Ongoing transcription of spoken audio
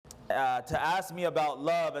to ask me about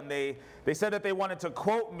love, and they said that they wanted to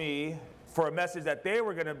quote me for a message that they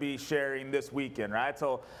were going to be sharing this weekend, right?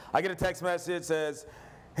 So I get a text message, says,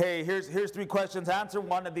 hey, here's 3 questions. Answer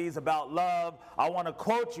one of these about love. I want to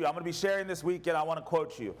quote you. I'm going to be sharing this weekend. I want to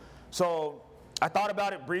quote you. So I thought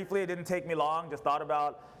about it briefly. It didn't take me long. Just thought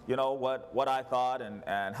about, what I thought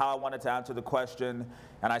and how I wanted to answer the question.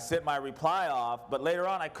 And I sent my reply off. But later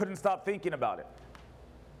on, I couldn't stop thinking about it.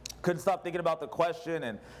 Couldn't stop thinking about the question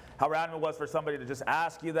and how random it was for somebody to just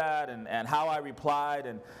ask you that, and how I replied.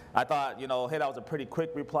 And I thought, hey, that was a pretty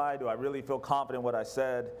quick reply. Do I really feel confident in what I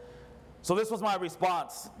said? So this was my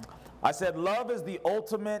response. I said, love is the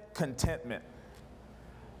ultimate contentment.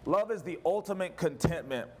 Love is the ultimate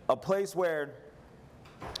contentment, a place where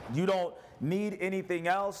you don't need anything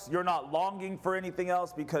else. You're not longing for anything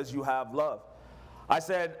else because you have love. I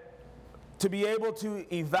said, to be able to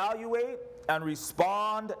evaluate and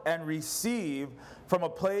respond and receive from a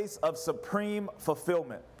place of supreme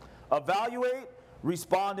fulfillment. Evaluate,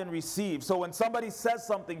 respond, and receive. So when somebody says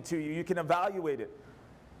something to you, you can evaluate it.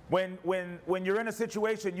 When you're in a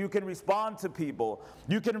situation, you can respond to people.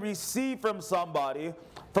 You can receive from somebody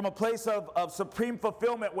from a place of supreme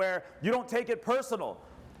fulfillment where you don't take it personal.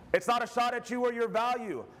 It's not a shot at you or your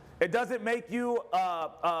value. It doesn't make you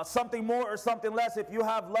something more or something less. If you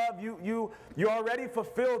have love, you're already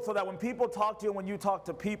fulfilled, so that when people talk to you and when you talk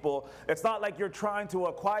to people, it's not like you're trying to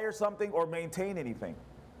acquire something or maintain anything.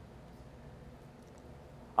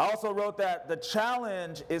 I also wrote that the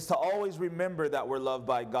challenge is to always remember that we're loved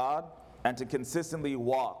by God and to consistently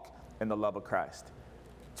walk in the love of Christ.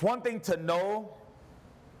 It's one thing to know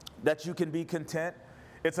that you can be content.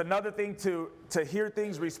 It's another thing to hear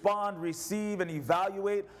things, respond, receive, and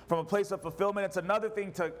evaluate from a place of fulfillment. It's another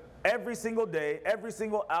thing to every single day, every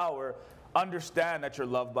single hour, understand that you're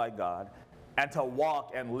loved by God and to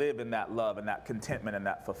walk and live in that love and that contentment and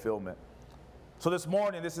that fulfillment. So this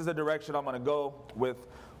morning, this is the direction I'm going to go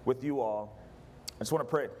with you all. I just want to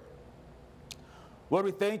pray. Lord,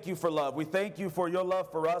 we thank you for love. We thank you for your love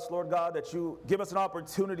for us, Lord God, that you give us an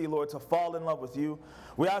opportunity, Lord, to fall in love with you.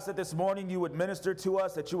 We ask that this morning you would minister to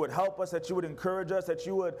us, that you would help us, that you would encourage us, that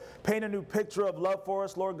you would paint a new picture of love for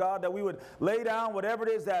us, Lord God, that we would lay down whatever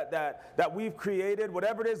it is that we've created,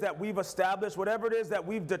 whatever it is that we've established, whatever it is that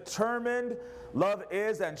we've determined love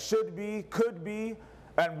is and should be, could be,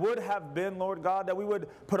 and would have been, Lord God, that we would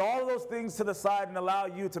put all of those things to the side and allow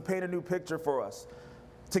you to paint a new picture for us,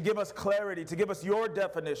 to give us clarity, to give us your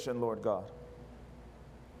definition, Lord God.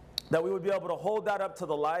 That we would be able to hold that up to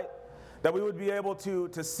the light, that we would be able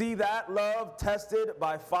to see that love tested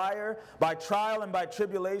by fire, by trial, and by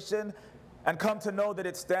tribulation, and come to know that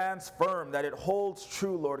it stands firm, that it holds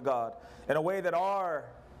true, Lord God, in a way that our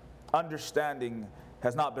understanding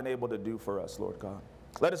has not been able to do for us, Lord God.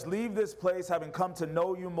 Let us leave this place having come to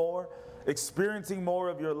know you more, experiencing more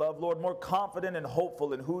of your love, Lord, more confident and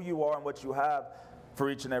hopeful in who you are and what you have for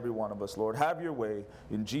each and every one of us, Lord. Have your way.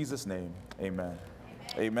 In Jesus' name, amen.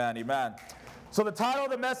 Amen, amen. So the title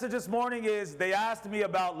of the message this morning is, They Asked Me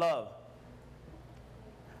About Love.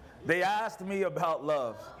 They asked me about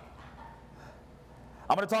love.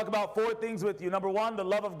 I'm going to talk about 4 things with you. Number 1, the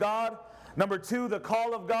love of God. Number 2, the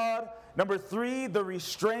call of God. Number 3, the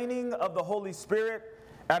restraining of the Holy Spirit.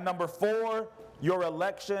 And number 4, your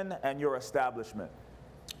election and your establishment.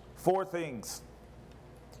 4 things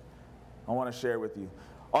I want to share with you.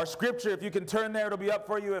 Our scripture, if you can turn there, it'll be up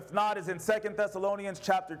for you. If not, is in 2 Thessalonians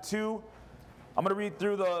chapter 2. I'm going to read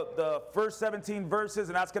through the first 17 verses,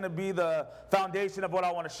 and that's going to be the foundation of what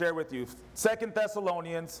I want to share with you. 2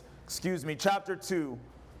 Thessalonians, chapter 2,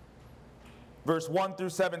 verse 1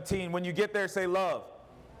 through 17. When you get there, say love.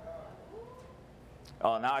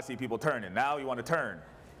 Oh, now I see people turning. Now you want to turn.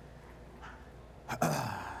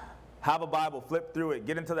 Have a Bible, flip through it,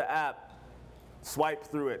 get into the app, swipe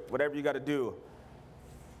through it, whatever you got to do.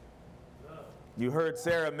 You heard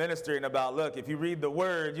Sarah ministering about, look, if you read the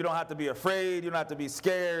word, you don't have to be afraid, you don't have to be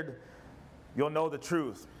scared, you'll know the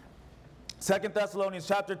truth. 2 Thessalonians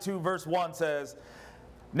chapter 2, verse 1 says,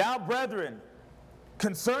 Now, brethren,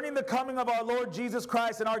 concerning the coming of our Lord Jesus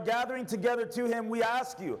Christ and our gathering together to him, we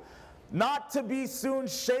ask you not to be soon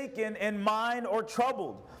shaken in mind or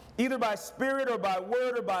troubled, either by spirit or by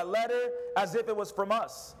word or by letter, as if it was from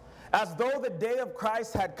us, as though the day of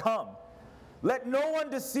Christ had come. Let no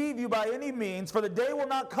one deceive you by any means, for the day will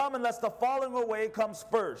not come unless the falling away comes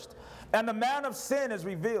first, and the man of sin is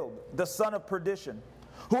revealed, the son of perdition,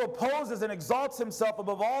 who opposes and exalts himself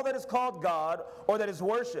above all that is called God or that is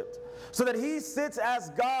worshipped, so that he sits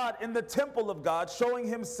as God in the temple of God, showing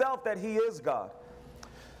himself that he is God.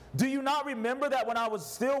 Do you not remember that when I was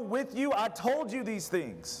still with you, I told you these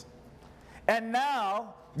things? And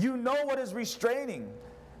now you know what is restraining,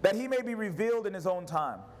 that he may be revealed in his own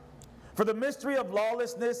time. For the mystery of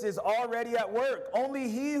lawlessness is already at work. Only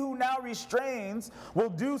he who now restrains will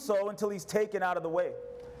do so until he's taken out of the way.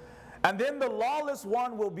 And then the lawless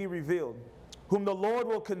one will be revealed, whom the Lord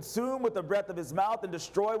will consume with the breath of his mouth and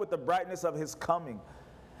destroy with the brightness of his coming.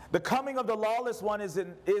 The coming of the lawless one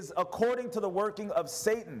is according to the working of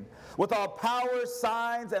Satan, with all power,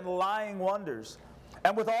 signs, and lying wonders,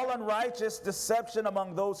 and with all unrighteous deception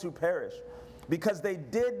among those who perish, because they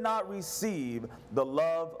did not receive the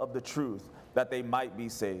love of the truth, that they might be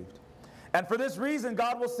saved. And for this reason,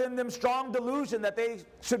 God will send them strong delusion that they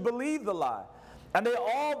should believe the lie, and they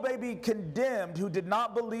all may be condemned who did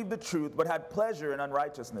not believe the truth, but had pleasure in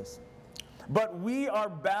unrighteousness. But we are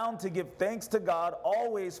bound to give thanks to God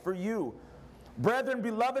always for you, brethren,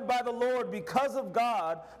 beloved by the Lord, because of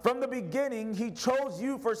God, from the beginning he chose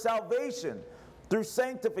you for salvation, through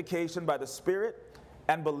sanctification by the Spirit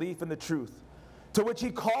and belief in the truth, to which he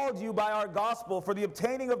called you by our gospel for the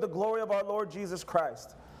obtaining of the glory of our Lord Jesus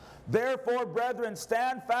Christ. Therefore, brethren,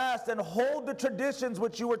 stand fast and hold the traditions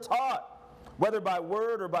which you were taught, whether by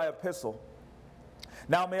word or by epistle.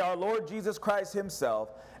 Now may our Lord Jesus Christ himself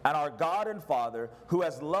and our God and Father, who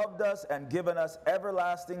has loved us and given us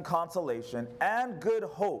everlasting consolation and good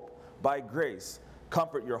hope by grace,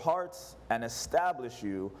 comfort your hearts and establish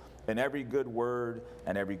you in every good word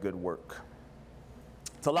and every good work.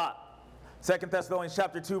 It's a lot. 2 Thessalonians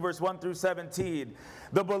chapter 2, verse 1 through 17.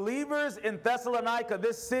 The believers in Thessalonica,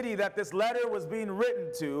 this city that this letter was being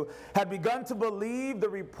written to, had begun to believe the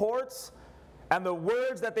reports and the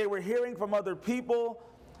words that they were hearing from other people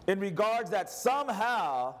in regards that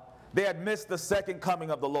somehow they had missed the second coming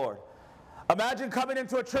of the Lord. Imagine coming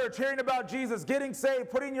into a church, hearing about Jesus, getting saved,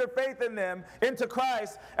 putting your faith in them, into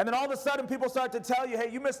Christ, and then all of a sudden people start to tell you, hey,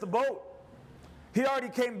 you missed the boat. He already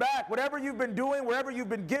came back. Whatever you've been doing, wherever you've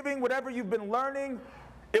been giving, whatever you've been learning,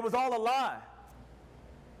 it was all a lie.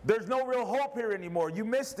 There's no real hope here anymore. You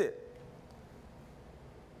missed it.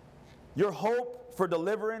 Your hope for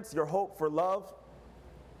deliverance, your hope for love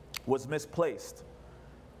was misplaced.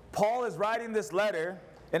 Paul is writing this letter,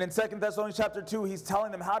 and in 2 Thessalonians chapter 2, he's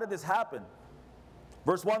telling them, how did this happen?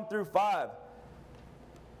 Verse 1 through 5.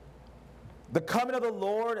 The coming of the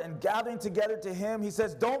Lord and gathering together to him, he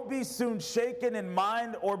says, don't be soon shaken in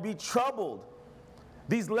mind or be troubled.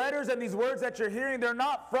 These letters and these words that you're hearing, they're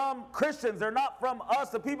not from Christians. They're not from us.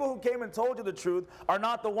 The people who came and told you the truth are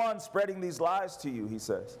not the ones spreading these lies to you, he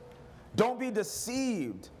says. Don't be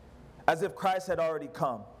deceived as if Christ had already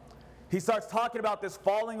come. He starts talking about this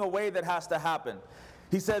falling away that has to happen.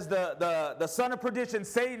 He says the son of perdition,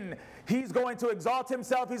 Satan, he's going to exalt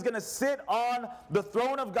himself. He's going to sit on the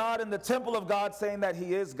throne of God in the temple of God, saying that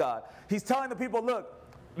he is God. He's telling the people, look,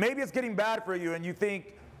 maybe it's getting bad for you and you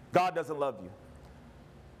think God doesn't love you.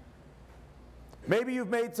 Maybe you've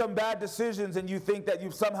made some bad decisions and you think that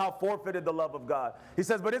you've somehow forfeited the love of God. He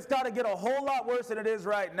says, but it's got to get a whole lot worse than it is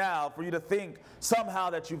right now for you to think somehow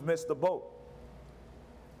that you've missed the boat.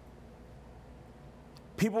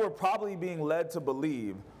 People were probably being led to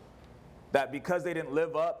believe that because they didn't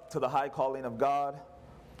live up to the high calling of God,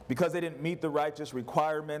 because they didn't meet the righteous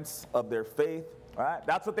requirements of their faith, right?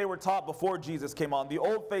 That's what they were taught before Jesus came on. The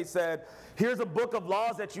old faith said, here's a book of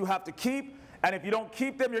laws that you have to keep, and if you don't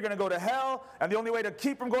keep them, you're going to go to hell, and the only way to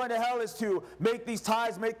keep from going to hell is to make these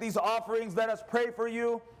tithes, make these offerings, let us pray for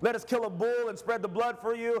you, let us kill a bull and spread the blood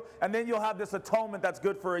for you, and then you'll have this atonement that's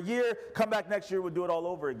good for a year. Come back next year, we'll do it all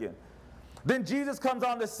over again. Then Jesus comes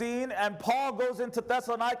on the scene, and Paul goes into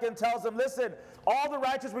Thessalonica and tells them, listen, all the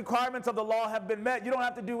righteous requirements of the law have been met. You don't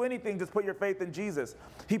have to do anything. Just put your faith in Jesus.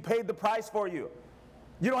 He paid the price for you.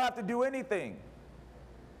 You don't have to do anything.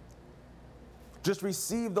 Just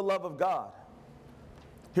receive the love of God.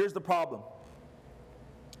 Here's the problem.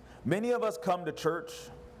 Many of us come to church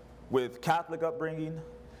with Catholic upbringing.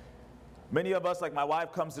 Many of us, like my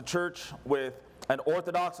wife, comes to church with an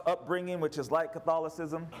Orthodox upbringing, which is like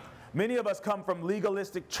Catholicism. Many of us come from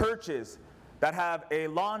legalistic churches that have a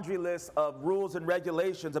laundry list of rules and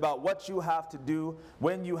regulations about what you have to do,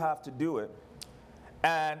 when you have to do it.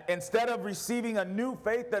 And instead of receiving a new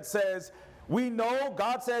faith that says, we know,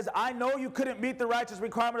 God says, I know you couldn't meet the righteous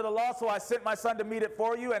requirement of the law, so I sent my son to meet it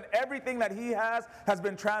for you, and everything that he has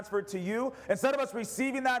been transferred to you. Instead of us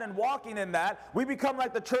receiving that and walking in that, we become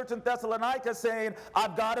like the church in Thessalonica saying,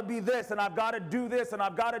 I've got to be this, and I've got to do this, and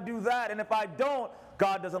I've got to do that, and if I don't,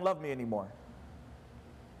 God doesn't love me anymore.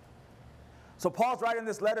 So Paul's writing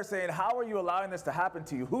this letter saying, how are you allowing this to happen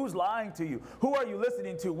to you? Who's lying to you? Who are you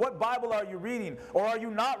listening to? What Bible are you reading? Or are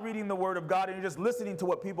you not reading the Word of God and you're just listening to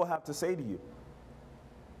what people have to say to you?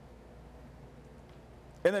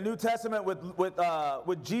 In the New Testament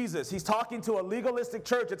with Jesus, he's talking to a legalistic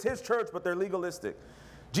church. It's his church, but they're legalistic.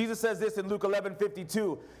 Jesus says this in Luke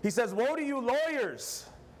 11:52. He says, "Woe to you lawyers!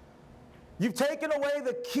 You've taken away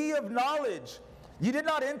the key of knowledge. You did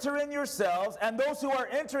not enter in yourselves, and those who are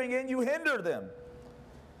entering in, you hinder them."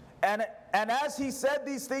 And as he said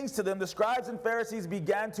these things to them, the scribes and Pharisees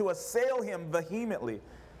began to assail him vehemently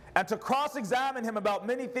and to cross-examine him about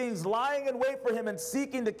many things, lying in wait for him and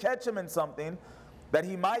seeking to catch him in something that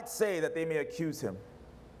he might say that they may accuse him.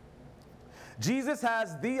 Jesus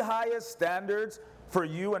has the highest standards for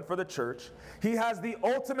you and for the church. He has the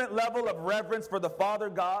ultimate level of reverence for the Father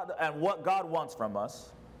God and what God wants from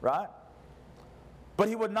us, right? But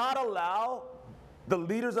he would not allow the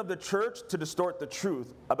leaders of the church to distort the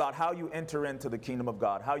truth about how you enter into the kingdom of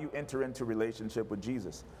God, how you enter into relationship with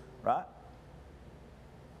Jesus, right?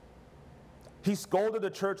 He scolded the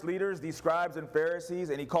church leaders, these scribes and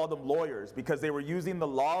Pharisees, and he called them lawyers because they were using the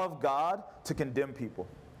law of God to condemn people.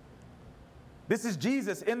 This is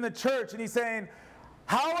Jesus in the church, and he's saying,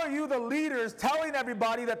 how are you, the leaders, telling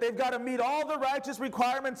everybody that they've got to meet all the righteous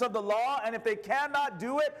requirements of the law, and if they cannot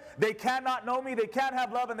do it, they cannot know me, they can't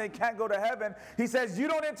have love, and they can't go to heaven? He says, you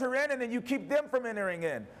don't enter in, and then you keep them from entering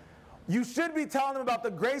in. You should be telling them about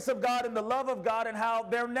the grace of God and the love of God and how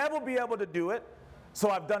they'll never be able to do it, so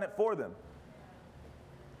I've done it for them.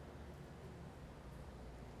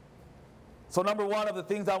 So number one of the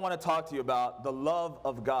things I want to talk to you about, the love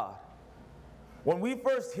of God. When we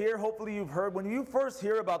first hear, hopefully you've heard, when you first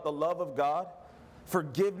hear about the love of God,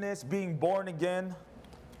 forgiveness, being born again,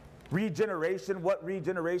 regeneration, what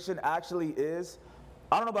regeneration actually is,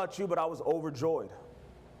 I don't know about you, but I was overjoyed.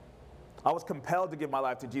 I was compelled to give my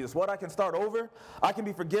life to Jesus. What, I can start over? I can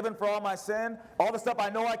be forgiven for all my sin? All the stuff I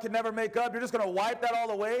know I can never make up, you're just going to wipe that all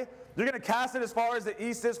away? You're going to cast it as far as the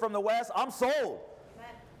east is from the west? I'm sold.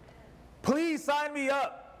 Please sign me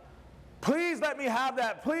up. Please let me have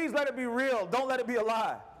that. Please let it be real. Don't let it be a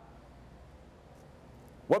lie.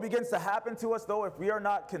 What begins to happen to us, though, if we are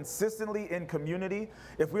not consistently in community,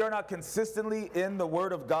 if we are not consistently in the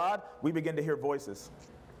Word of God, we begin to hear voices.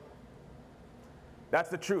 That's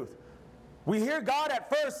the truth. We hear God at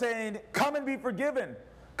first saying, come and be forgiven.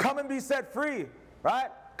 Come and be set free,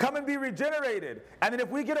 right? Come and be regenerated. And then if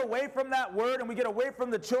we get away from that word and we get away from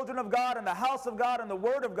the children of God and the house of God and the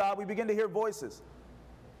word of God, we begin to hear voices.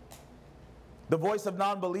 The voice of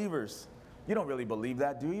non-believers. You don't really believe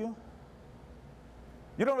that, do you?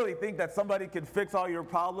 You don't really think that somebody can fix all your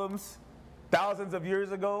problems thousands of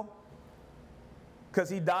years ago because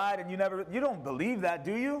he died and you don't believe that,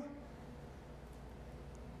 do you?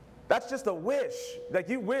 That's just a wish. Like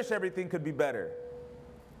you wish everything could be better.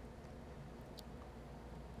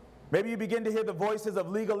 Maybe you begin to hear the voices of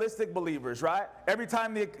legalistic believers, right? Every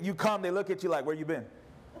time you come, they look at you like, where you been?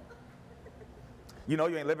 You know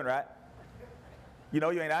you ain't living right. You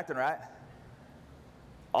know you ain't acting right.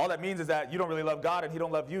 All that means is that you don't really love God and he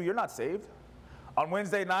don't love you. You're not saved. On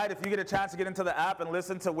Wednesday night, if you get a chance to get into the app and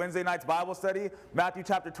listen to Wednesday night's Bible study, Matthew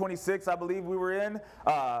chapter 26, I believe we were in,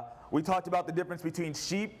 we talked about the difference between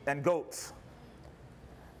sheep and goats.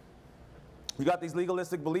 You got these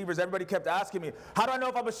legalistic believers. Everybody kept asking me, how do I know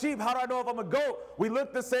if I'm a sheep? How do I know if I'm a goat? We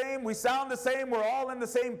look the same. We sound the same. We're all in the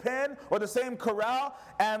same pen or the same corral.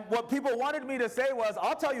 And what people wanted me to say was,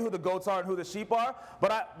 I'll tell you who the goats are and who the sheep are.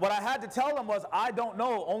 But what I had to tell them was, I don't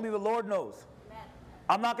know. Only the Lord knows. Amen.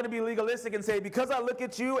 I'm not going to be legalistic and say, because I look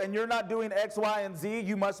at you and you're not doing X, Y, and Z,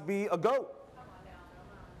 you must be a goat.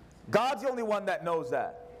 God's the only one that knows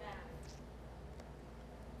that. Amen.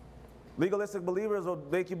 Legalistic believers will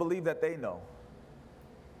make you believe that they know.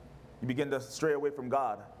 You begin to stray away from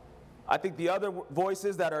God. I think the other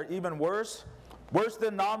voices that are even worse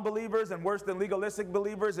than non-believers and worse than legalistic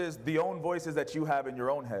believers, is the own voices that you have in your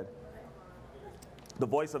own head. The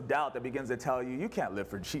voice of doubt that begins to tell you, you can't live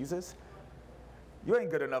for Jesus. You ain't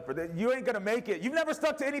good enough for this. You ain't going to make it. You've never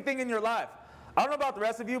stuck to anything in your life. I don't know about the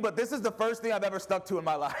rest of you, but this is the first thing I've ever stuck to in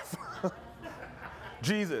my life.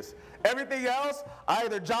 Jesus. Everything else, I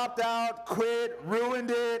either dropped out, quit, ruined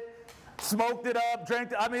it, smoked it up,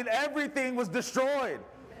 drank it. I mean, everything was destroyed.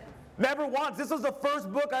 Never once. This was the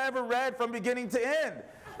first book I ever read from beginning to end.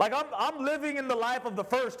 Like, I'm living in the life of the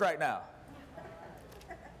first right now.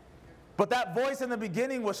 But that voice in the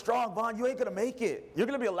beginning was strong. Vaughn, you ain't going to make it. You're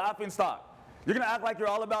going to be a laughing stock. You're going to act like you're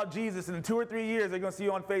all about Jesus, and in 2 or 3 years, they're going to see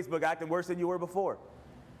you on Facebook acting worse than you were before.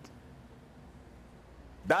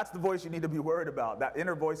 That's the voice you need to be worried about, that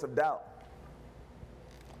inner voice of doubt.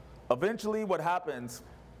 Eventually, what happens,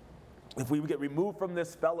 if we get removed from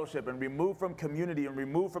this fellowship and removed from community and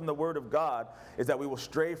removed from the Word of God, is that we will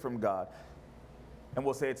stray from God. And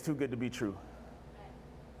we'll say it's too good to be true.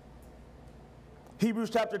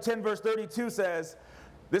 Hebrews chapter 10 verse 32 says,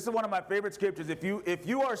 this is one of my favorite scriptures. If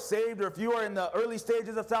you are saved, or if you are in the early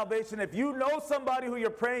stages of salvation, if you know somebody who you're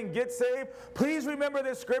praying gets saved, please remember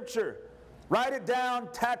this scripture. Write it down,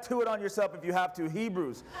 tattoo it on yourself if you have to.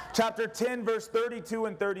 Hebrews chapter 10 verse 32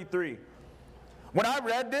 and 33. When I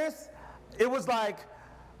read this, it was like,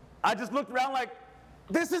 I just looked around like,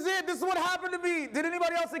 this is it. This is what happened to me. Did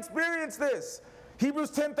anybody else experience this?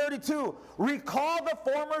 Hebrews 10:32. Recall the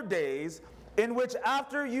former days in which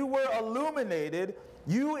after you were illuminated,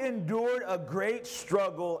 you endured a great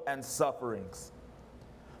struggle and sufferings.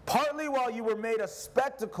 Partly while you were made a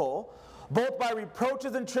spectacle, both by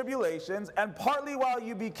reproaches and tribulations, and partly while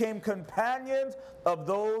you became companions of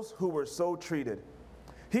those who were so treated.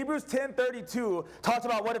 Hebrews 10:32 talks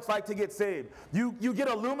about what it's like to get saved. You get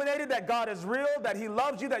illuminated that God is real, that He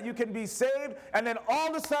loves you, that you can be saved, and then all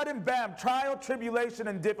of a sudden, bam, trial, tribulation,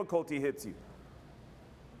 and difficulty hits you.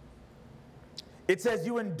 It says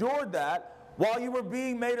you endured that while you were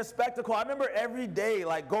being made a spectacle. I remember every day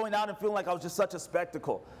like going out and feeling like I was just such a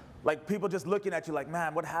spectacle. Like people just looking at you like,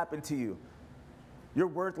 man, what happened to you? You're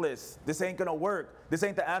worthless. This ain't gonna work. This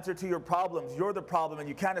ain't the answer to your problems. You're the problem and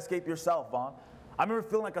you can't escape yourself, Vaughn. I remember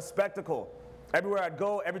feeling like a spectacle. Everywhere I'd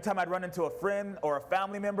go, every time I'd run into a friend or a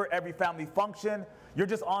family member, every family function, you're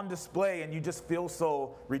just on display and you just feel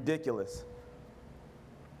so ridiculous.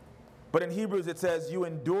 But in Hebrews it says you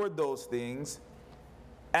endured those things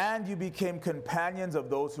and you became companions of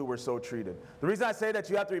those who were so treated. The reason I say that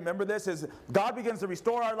you have to remember this is God begins to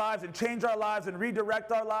restore our lives and change our lives and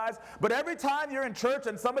redirect our lives. But every time you're in church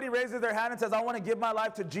and somebody raises their hand and says, I want to give my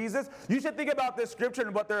life to Jesus, you should think about this scripture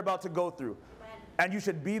and what they're about to go through. Amen. And you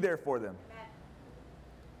should be there for them. Amen.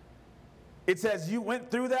 It says you went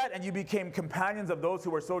through that and you became companions of those who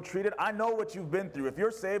were so treated. I know what you've been through. If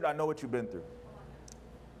you're saved, I know what you've been through.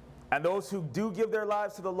 And those who do give their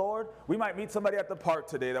lives to the Lord, we might meet somebody at the park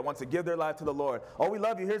today that wants to give their life to the Lord. Oh, we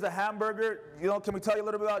love you. Here's a hamburger. Can we tell you a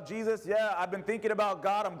little bit about Jesus? Yeah, I've been thinking about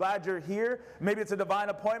God. I'm glad you're here. Maybe it's a divine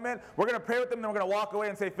appointment. We're going to pray with them, then we're going to walk away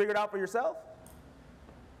and say, figure it out for yourself.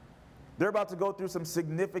 They're about to go through some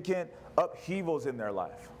significant upheavals in their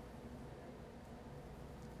life.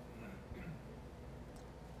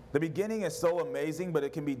 The beginning is so amazing, but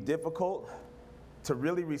it can be difficult to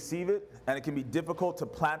really receive it, and it can be difficult to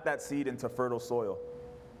plant that seed into fertile soil.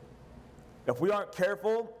 If we aren't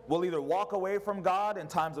careful, we'll either walk away from God in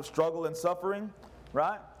times of struggle and suffering,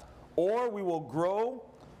 right? Or we will grow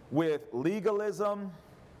with legalism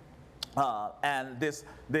and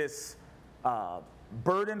this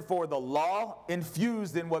burden for the law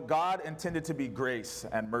infused in what God intended to be grace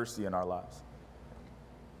and mercy in our lives.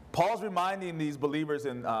 Paul's reminding these believers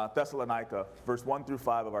in Thessalonica, verse 1 through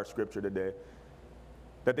 5 of our scripture today,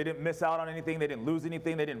 that they didn't miss out on anything, they didn't lose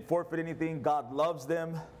anything, they didn't forfeit anything. God loves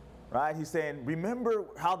them, right? He's saying, remember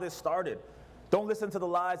how this started. Don't listen to the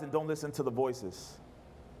lies and don't listen to the voices.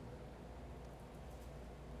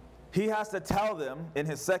 He has to tell them in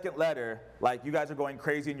his second letter, like, you guys are going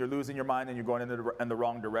crazy and you're losing your mind and you're going in the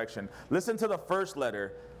wrong direction. Listen to the first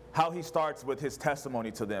letter, how he starts with his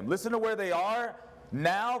testimony to them. Listen to where they are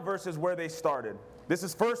now versus where they started. This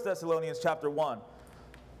is 1 Thessalonians chapter 1.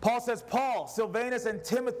 Paul says, Paul, Silvanus, and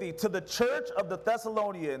Timothy, to the church of the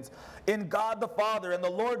Thessalonians, in God the Father and the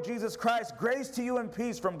Lord Jesus Christ, grace to you and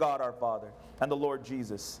peace from God our Father and the Lord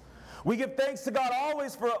Jesus. We give thanks to God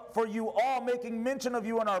always for you all, making mention of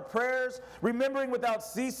you in our prayers, remembering without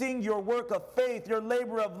ceasing your work of faith, your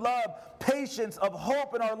labor of love, patience, of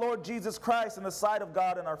hope in our Lord Jesus Christ in the sight of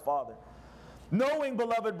God and our Father. Knowing,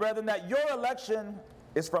 beloved brethren, that your election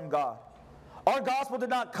is from God. Our gospel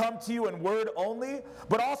did not come to you in word only,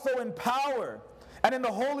 but also in power and in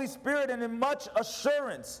the Holy Spirit and in much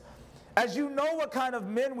assurance, as you know what kind of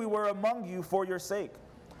men we were among you for your sake.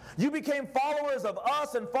 You became followers of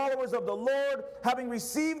us and followers of the Lord, having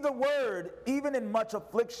received the word, even in much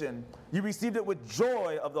affliction. You received it with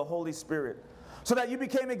joy of the Holy Spirit, so that you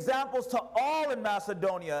became examples to all in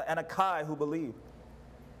Macedonia and Achaia who believed.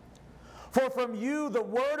 For from you the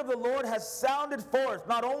word of the Lord has sounded forth,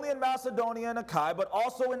 not only in Macedonia and Achaia, but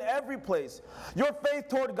also in every place. Your faith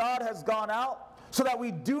toward God has gone out, so that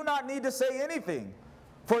we do not need to say anything.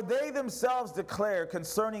 For they themselves declare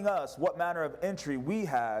concerning us what manner of entry we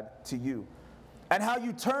had to you, and how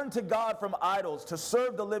you turned to God from idols to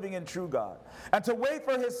serve the living and true God, and to wait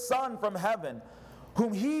for his Son from heaven,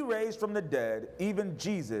 whom he raised from the dead, even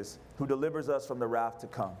Jesus, who delivers us from the wrath to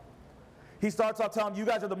come. He starts out telling you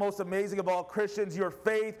guys are the most amazing of all Christians, your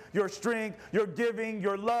faith, your strength, your giving,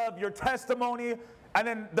 your love, your testimony. And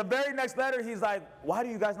then the very next letter, he's like, why do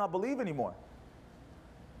you guys not believe anymore?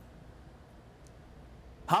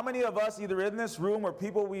 How many of us, either in this room or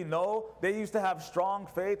people we know, they used to have strong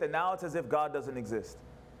faith, and now it's as if God doesn't exist?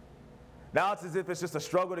 Now it's as if it's just a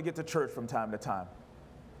struggle to get to church from time to time.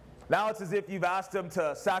 Now it's as if you've asked them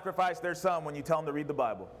to sacrifice their son when you tell them to read the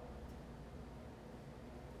Bible.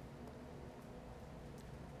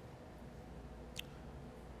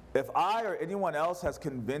 If I or anyone else has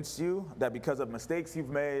convinced you that because of mistakes you've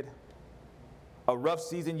made, a rough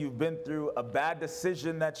season you've been through, a bad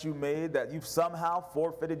decision that you made, that you've somehow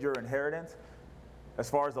forfeited your inheritance, as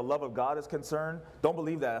far as the love of God is concerned, don't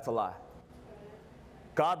believe that. That's a lie.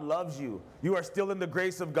 God loves you. You are still in the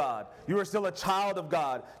grace of God. You are still a child of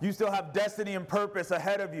God. You still have destiny and purpose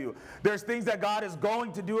ahead of you. There's things that God is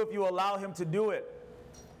going to do if you allow him to do it.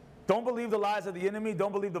 Don't believe the lies of the enemy.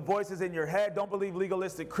 Don't believe the voices in your head. Don't believe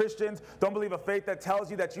legalistic Christians. Don't believe a faith that tells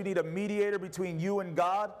you that you need a mediator between you and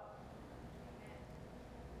God.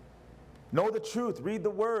 Know the truth. Read the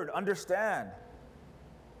word. Understand.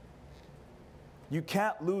 You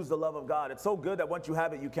can't lose the love of God. It's so good that once you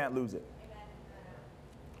have it, you can't lose it.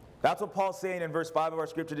 That's what Paul's saying in verse 5 of our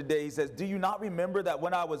scripture today. He says, do you not remember that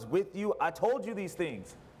when I was with you, I told you these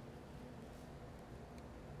things?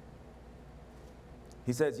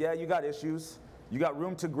 He says, yeah, you got issues. You got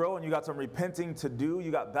room to grow, and you got some repenting to do.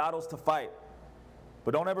 You got battles to fight.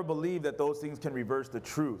 But don't ever believe that those things can reverse the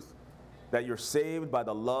truth, that you're saved by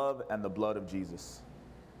the love and the blood of Jesus.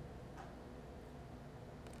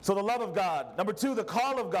 So the love of God. Number 2, the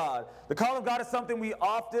call of God. The call of God is something we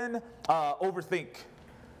often overthink.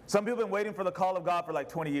 Some people have been waiting for the call of God for like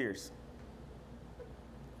 20 years.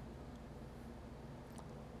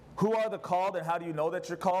 Who are the called, and how do you know that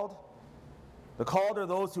you're called? The called are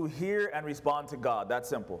those who hear and respond to God. That's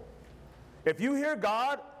simple. If you hear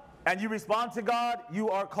God and you respond to God, you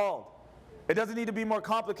are called. It doesn't need to be more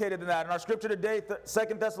complicated than that. In our scripture today,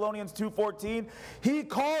 2 Thessalonians 2:14, he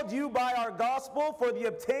called you by our gospel for the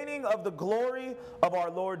obtaining of the glory of our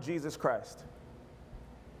Lord Jesus Christ.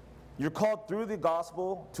 You're called through the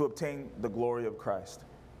gospel to obtain the glory of Christ.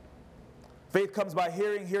 Faith comes by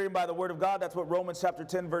hearing, hearing by the word of God. That's what Romans chapter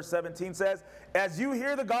 10, verse 17 says. As you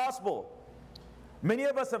hear the gospel, many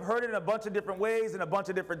of us have heard it in a bunch of different ways, in a bunch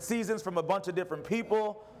of different seasons, from a bunch of different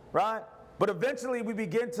people, right? But eventually we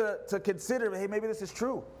begin to consider, hey, maybe this is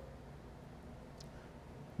true.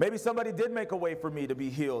 Maybe somebody did make a way for me to be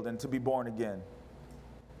healed and to be born again.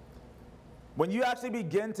 When you actually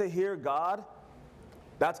begin to hear God,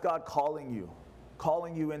 that's God calling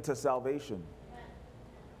you into salvation.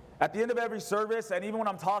 At the end of every service, and even when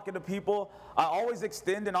I'm talking to people, I always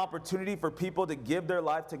extend an opportunity for people to give their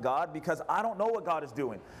life to God, because I don't know what God is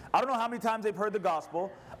doing. I don't know how many times they've heard the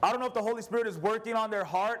gospel. I don't know if the Holy Spirit is working on their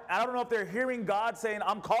heart. I don't know if they're hearing God saying,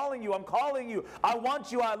 I'm calling you, I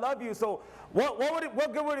want you, I love you. So what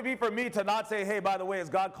good would it be for me to not say, hey, by the way, is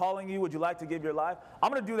God calling you? Would you like to give your life?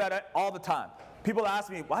 I'm going to do that all the time. People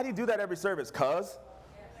ask me, why do you do that every service?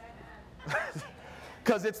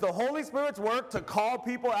 Because it's the Holy Spirit's work to call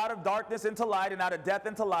people out of darkness into light and out of death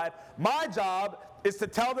into life. My job is to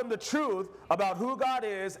tell them the truth about who God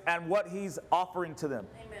is and what he's offering to them.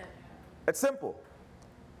 Amen. It's simple.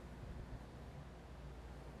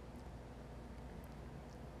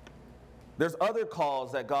 There's other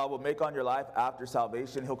calls that God will make on your life after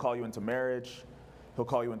salvation. He'll call you into marriage. He'll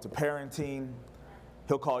call you into parenting.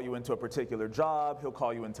 He'll call you into a particular job. He'll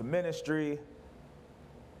call you into ministry.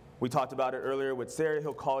 We talked about it earlier with Sarah.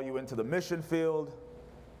 He'll call you into the mission field.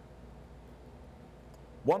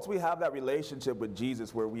 Once we have that relationship with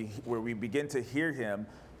Jesus where we begin to hear him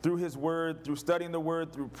through his word, through studying the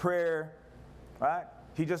word, through prayer, right?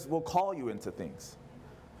 He just will call you into things.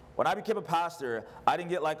 When I became a pastor, I didn't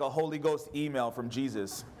get like a Holy Ghost email from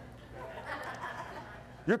Jesus.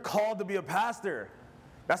 You're called to be a pastor.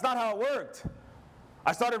 That's not how it worked.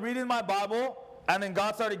 I started reading my Bible, and then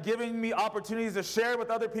God started giving me opportunities to share with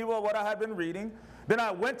other people what I had been reading. Then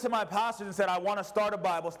I went to my pastors and said, I want to start a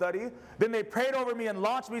Bible study. Then they prayed over me and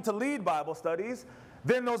launched me to lead Bible studies.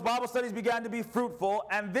 Then those Bible studies began to be fruitful.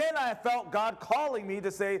 And then I felt God calling me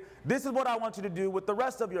to say, this is what I want you to do with the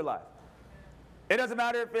rest of your life. It doesn't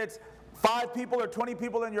matter if it's 5 people or 20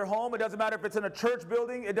 people in your home. It doesn't matter if it's in a church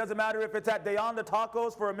building. It doesn't matter if it's at De Onda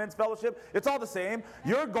Tacos for a men's fellowship. It's all the same.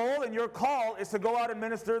 Your goal and your call is to go out and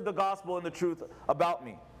minister the gospel and the truth about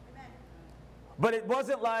me. Amen. But it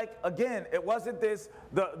wasn't like, again, it wasn't this,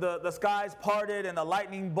 the skies parted and the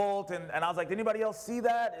lightning bolt. And I was like, did anybody else see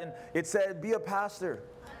that? And it said, be a pastor.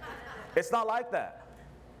 It's not like that.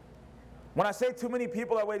 When I say too many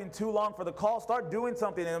people are waiting too long for the call, start doing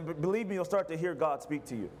something, and believe me, you'll start to hear God speak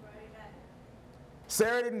to you.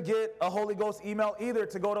 Sarah didn't get a Holy Ghost email either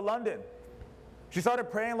to go to London. She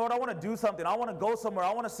started praying, Lord, I want to do something. I want to go somewhere.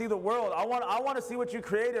 I want to see the world. I want to see what you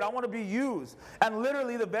created. I want to be used. And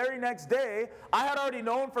literally the very next day, I had already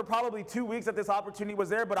known for probably 2 weeks that this opportunity was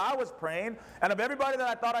there, but I was praying. And of everybody that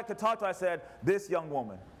I thought I could talk to, I said, this young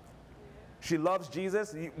woman. She loves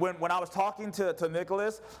Jesus. When I was talking to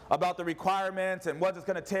Nicholas about the requirements and what it's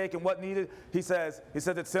going to take and what needed, he says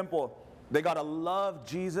it's simple. They got to love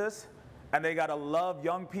Jesus, and they got to love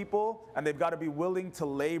young people, and they've got to be willing to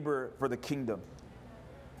labor for the kingdom.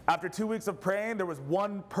 After 2 weeks of praying, there was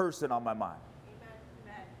one person on my mind.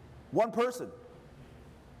 Amen. One person.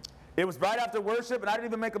 It was right after worship, and I didn't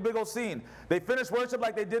even make a big old scene. They finished worship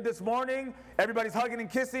like they did this morning. Everybody's hugging and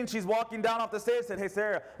kissing. She's walking down off the stage, said, hey,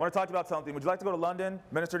 Sarah, I want to talk to you about something. Would you like to go to London,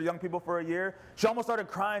 minister to young people for a year? She almost started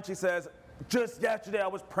crying. She says, just yesterday I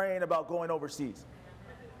was praying about going overseas.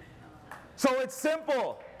 So it's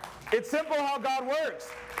simple. It's simple how God works.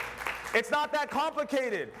 It's not that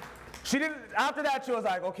complicated. She didn't. After that, she was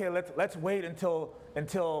like, okay, let's wait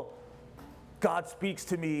until God speaks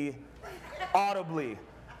to me audibly.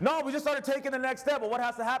 No, we just started taking the next step. Well, what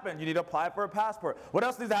has to happen? You need to apply for a passport. What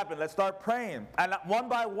else needs to happen? Let's start praying. And one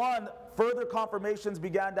by one, further confirmations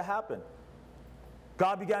began to happen.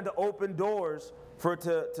 God began to open doors for it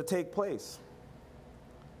to take place.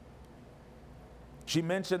 She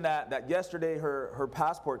mentioned that yesterday her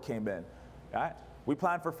passport came in. Right? We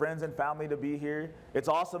plan for friends and family to be here. It's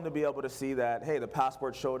awesome to be able to see that, hey, the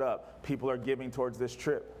passport showed up. People are giving towards this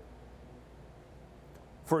trip.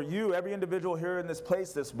 For you, every individual here in this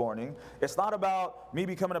place this morning, it's not about me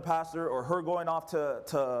becoming a pastor or her going off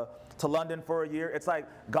to London for a year. It's like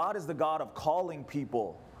God is the God of calling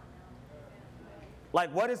people.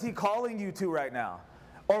 Like, what is he calling you to right now?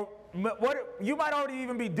 Or what you might already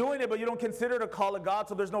even be doing it, but you don't consider it a call of God,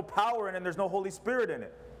 so there's no power in it and there's no Holy Spirit in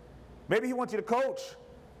it. Maybe he wants you to coach.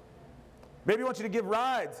 Maybe he wants you to give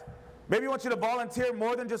rides. Maybe he wants you to volunteer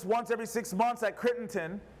more than just once every 6 months at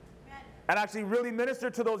Crittenton and actually really minister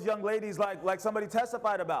to those young ladies like somebody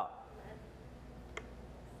testified about.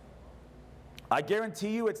 I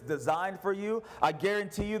guarantee you it's designed for you. I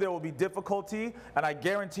guarantee you there will be difficulty, and I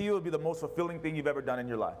guarantee you it will be the most fulfilling thing you've ever done in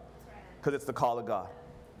your life because it's the call of God.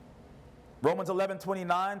 Romans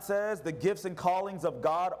 11:29 says, the gifts and callings of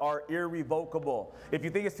God are irrevocable. If you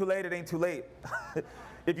think it's too late, it ain't too late.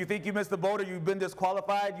 If you think you missed the boat or you've been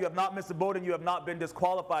disqualified, you have not missed the boat and you have not been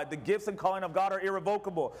disqualified. The gifts and calling of God are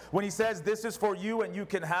irrevocable. When he says this is for you and you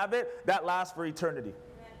can have it, that lasts for eternity.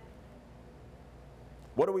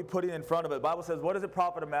 What are we putting in front of it? The Bible says, what does it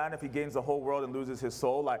profit a man if he gains the whole world and loses his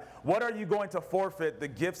soul? Like, what are you going to forfeit the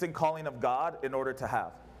gifts and calling of God in order to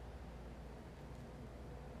have?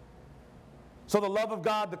 So the love of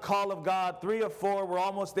God, the call of God, 3 of 4, we're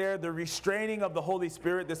almost there. The restraining of the Holy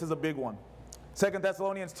Spirit, this is a big one. 2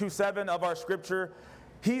 Thessalonians 2:7 of our scripture,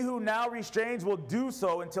 he who now restrains will do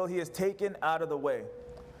so until he is taken out of the way.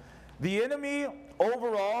 The enemy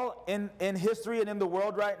overall in history and in the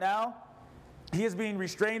world right now, he is being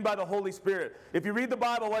restrained by the Holy Spirit. If you read the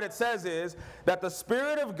Bible, what it says is that the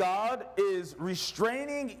Spirit of God is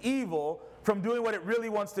restraining evil from doing what it really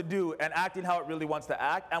wants to do and acting how it really wants to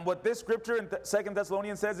act. And what this scripture in 2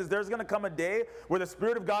 Thessalonians says is there's going to come a day where the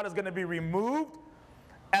Spirit of God is going to be removed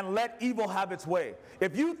and let evil have its way.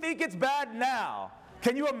 If you think it's bad now,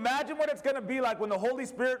 can you imagine what it's going to be like when the Holy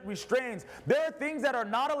Spirit restrains? There are things that are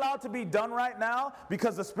not allowed to be done right now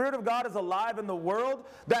because the Spirit of God is alive in the world,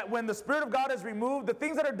 that when the Spirit of God is removed, the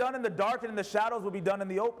things that are done in the dark and in the shadows will be done in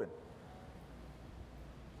the open.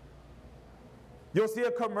 You'll see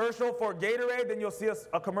a commercial for Gatorade, then you'll see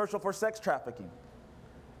a commercial for sex trafficking.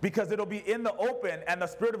 Because it'll be in the open and the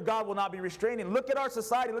Spirit of God will not be restraining. Look at our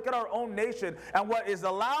society, look at our own nation, and what is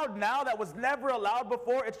allowed now that was never allowed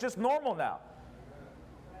before, it's just normal now.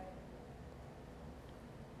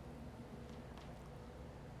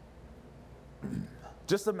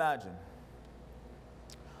 Just imagine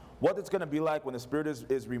what it's going to be like when the Spirit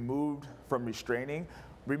is removed from restraining.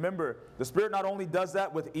 Remember, the Spirit not only does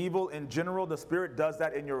that with evil in general, the Spirit does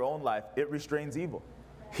that in your own life. It restrains evil.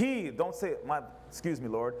 Don't say, excuse me,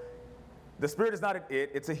 Lord. The Spirit is not an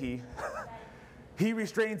it, it's a he. He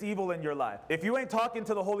restrains evil in your life. If you ain't talking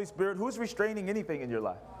to the Holy Spirit, who's restraining anything in your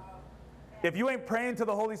life? If you ain't praying to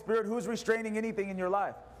the Holy Spirit, who's restraining anything in your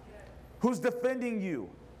life? Who's defending you?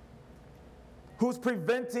 Who's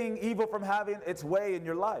preventing evil from having its way in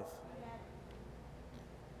your life?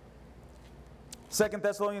 2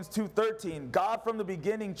 Thessalonians 2:13, God from the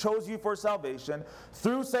beginning chose you for salvation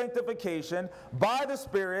through sanctification by the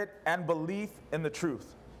Spirit and belief in the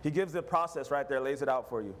truth. He gives the process right there, lays it out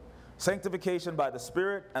for you. Sanctification by the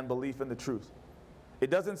Spirit and belief in the truth. It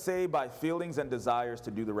doesn't say by feelings and desires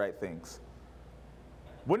to do the right things.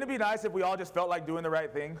 Wouldn't it be nice if we all just felt like doing the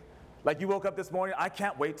right thing? Like you woke up this morning, I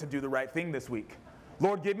can't wait to do the right thing this week.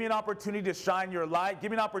 Lord, give me an opportunity to shine your light. Give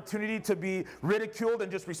me an opportunity to be ridiculed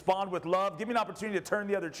and just respond with love. Give me an opportunity to turn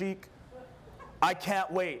the other cheek. I can't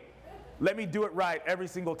wait. Let me do it right every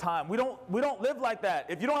single time. We don't live like that.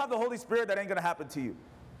 If you don't have the Holy Spirit, that ain't going to happen to you.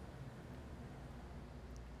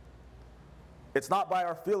 It's not by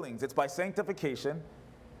our feelings. It's by sanctification,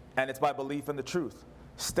 and it's by belief in the truth.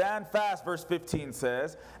 Stand fast, verse 15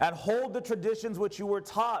 says, and hold the traditions which you were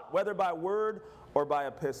taught, whether by word or by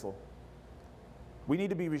epistle. We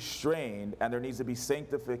need to be restrained, and there needs to be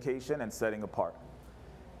sanctification and setting apart.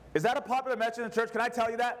 Is that a popular message in the church? Can I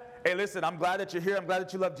tell you that? Hey, listen, I'm glad that you're here. I'm glad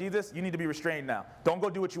that you love Jesus. You need to be restrained now. Don't go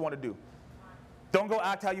do what you want to do. Don't go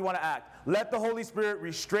act how you want to act. Let the Holy Spirit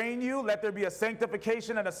restrain you. Let there be a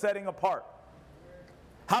sanctification and a setting apart.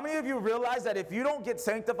 How many of you realize that if you don't get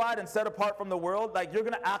sanctified and set apart from the world, like you're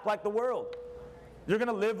going to act like the world? You're going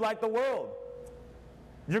to live like the world.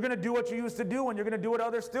 You're going to do what you used to do, and you're going to do what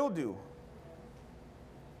others still do.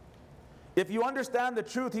 If you understand the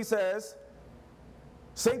truth, he says,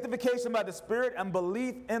 sanctification by the Spirit and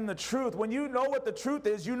belief in the truth. When you know what the truth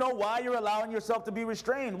is, you know why you're allowing yourself to be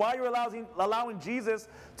restrained, why you're allowing Jesus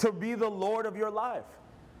to be the Lord of your life.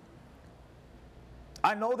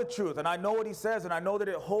 I know the truth, and I know what he says, and I know that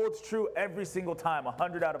it holds true every single time,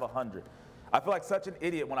 100 out of 100. I feel like such an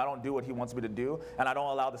idiot when I don't do what he wants me to do, and I don't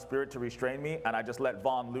allow the Spirit to restrain me, and I just let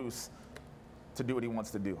Vaughn loose to do what he wants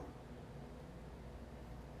to do.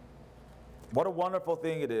 What a wonderful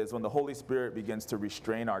thing it is when the Holy Spirit begins to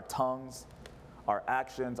restrain our tongues, our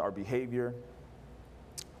actions, our behavior.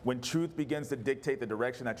 When truth begins to dictate the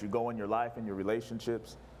direction that you go in your life and your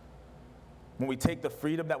relationships. When we take the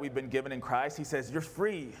freedom that we've been given in Christ, he says, you're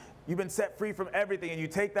free. You've been set free from everything. And you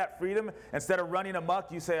take that freedom, instead of running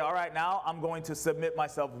amok, you say, all right, now I'm going to submit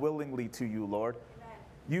myself willingly to you, Lord. Amen.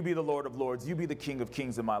 You be the Lord of Lords. You be the King of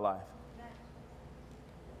Kings in my life. Amen.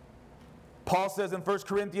 Paul says in 1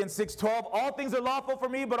 Corinthians 6:12, all things are lawful for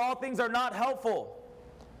me, but all things are not helpful.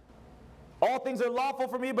 All things are lawful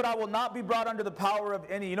for me, but I will not be brought under the power of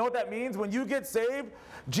any. You know what that means? When you get saved,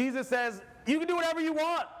 Jesus says, you can do whatever you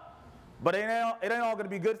want. But it ain't all going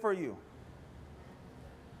to be good for you.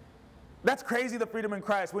 That's crazy, the freedom in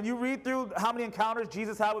Christ. When you read through how many encounters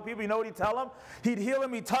Jesus had with people, you know what he'd tell them? He'd heal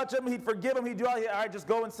them, he'd touch them, he'd forgive them, he'd do all right, just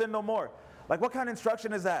go and sin no more. Like, what kind of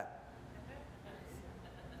instruction is that?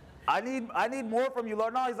 I need more from you,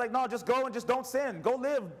 Lord. No, he's like, no, just go and just don't sin. Go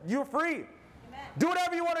live. You're free. Amen. Do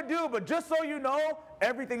whatever you want to do, but just so you know,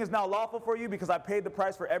 everything is now lawful for you because I paid the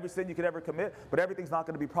price for every sin you could ever commit, but everything's not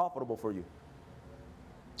going to be profitable for you.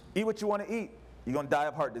 Eat what you want to eat. You're going to die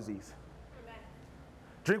of heart disease. Amen.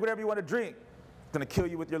 Drink whatever you want to drink. It's going to kill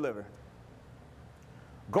you with your liver.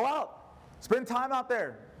 Go out. Spend time out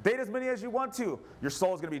there. Date as many as you want to. Your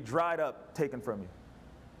soul is going to be dried up, taken from you.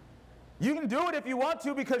 You can do it if you want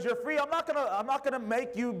to because you're free. I'm not going to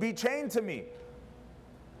make you be chained to me.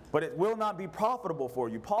 But it will not be profitable for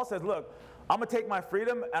you. Paul says, look, I'm going to take my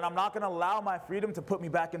freedom, and I'm not going to allow my freedom to put me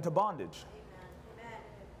back into bondage.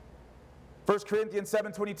 1 Corinthians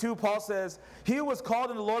 7:22, Paul says, he who was called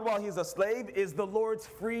in the Lord while he is a slave is the Lord's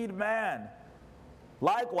freed man.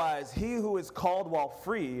 Likewise, he who is called while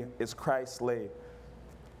free is Christ's slave.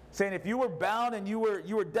 Saying if you were bound and you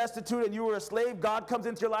were destitute and you were a slave, God comes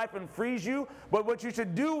into your life and frees you. But what you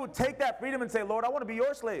should do, take that freedom and say, Lord, I want to be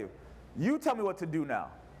your slave. You tell me what to do now.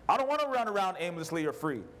 I don't want to run around aimlessly or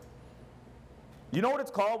free. You know what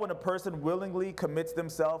it's called when a person willingly commits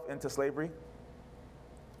themselves into slavery?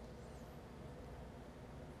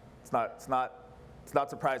 It's not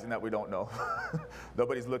surprising that we don't know.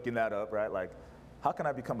 Nobody's looking that up, right? Like, how can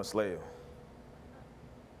I become a slave?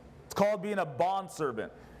 It's called being a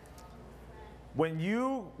bondservant. When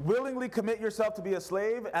you willingly commit yourself to be a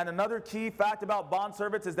slave, and another key fact about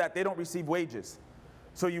bondservants is that they don't receive wages.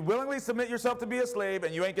 So you willingly submit yourself to be a slave,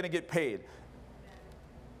 and you ain't going to get paid.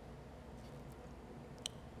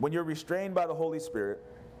 When you're restrained by the Holy Spirit,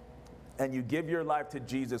 and you give your life to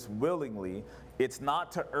Jesus willingly, it's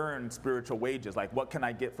not to earn spiritual wages, like what can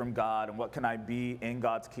I get from God and what can I be in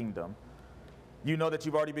God's kingdom. You know that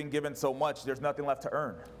you've already been given so much, there's nothing left to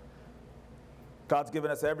earn. God's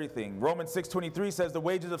given us everything. Romans 6:23 says the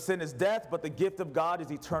wages of sin is death, but the gift of God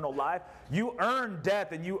is eternal life. You earn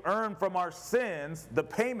death and you earn from our sins the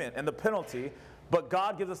payment and the penalty, but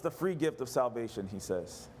God gives us the free gift of salvation, he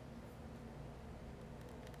says.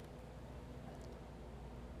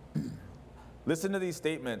 Listen to these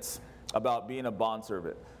statements about being a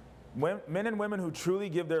bondservant. Men and women who truly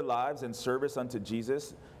give their lives in service unto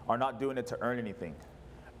Jesus are not doing it to earn anything.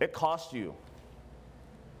 It costs you.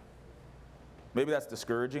 Maybe that's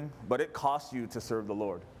discouraging, but it costs you to serve the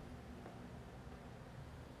Lord.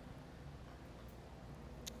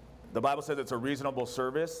 The Bible says it's a reasonable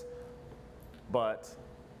service, but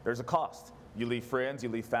there's a cost. You leave friends, you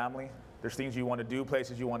leave family. There's things you want to do,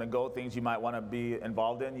 places you want to go, things you might want to be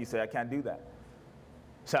involved in. You say, I can't do that.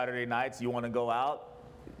 Saturday nights, you want to go out,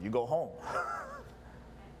 you go home.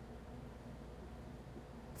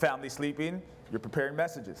 Family sleeping, you're preparing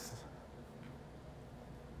messages.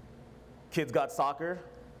 Kids got soccer,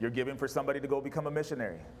 you're giving for somebody to go become a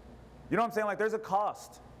missionary. You know what I'm saying? Like, there's a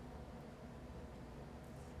cost.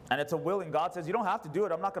 And it's a willing. God says, you don't have to do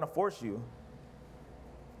it. I'm not going to force you.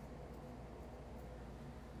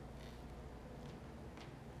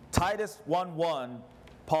 Titus 1:1,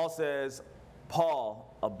 Paul says,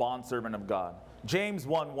 Paul, a bondservant of God. James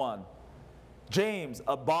 1:1, James,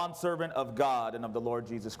 a bondservant of God and of the Lord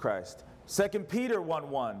Jesus Christ. 2 Peter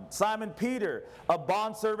 1:1, Simon Peter, a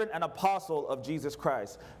bondservant and apostle of Jesus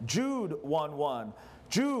Christ. Jude 1:1,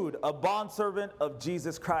 Jude, a bondservant of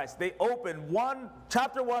Jesus Christ. They open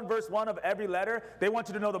chapter 1, verse 1 of every letter. They want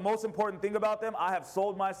you to know the most important thing about them. I have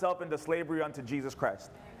sold myself into slavery unto Jesus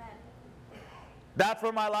Christ. That's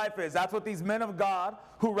where my life is. That's what these men of God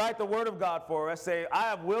who write the word of God for us say. I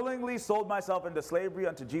have willingly sold myself into slavery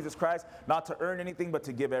unto Jesus Christ, not to earn anything, but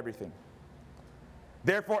to give everything.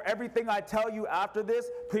 Therefore, everything I tell you after this,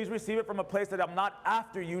 please receive it from a place that I'm not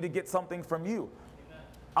after you to get something from you. Amen.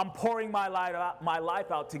 I'm pouring my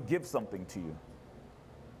life out to give something to you.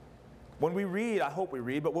 When we read, I hope we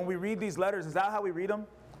read, but when we read these letters, is that how we read them?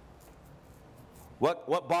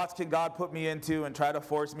 What box can God put me into and try to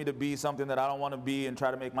force me to be something that I don't want to be and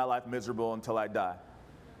try to make my life miserable until I die?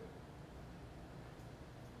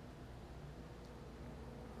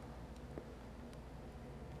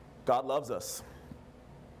 God loves us.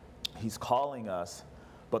 He's calling us,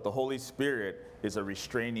 but the Holy Spirit is a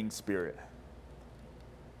restraining spirit.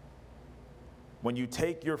 When you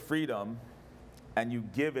take your freedom and you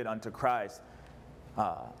give it unto Christ,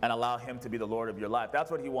 and allow him to be the Lord of your life. That's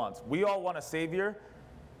what he wants. We all want a Savior,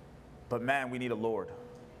 but man, we need a Lord.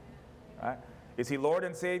 Right? Is he Lord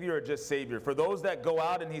and Savior or just Savior? For those that go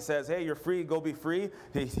out and he says, hey, you're free, go be free,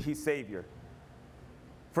 he's Savior.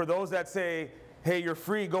 For those that say, hey, you're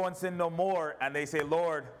free, go and sin no more, and they say,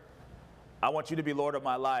 Lord, I want you to be Lord of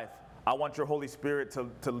my life. I want your Holy Spirit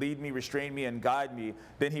to lead me, restrain me, and guide me.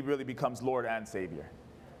 Then he really becomes Lord and Savior.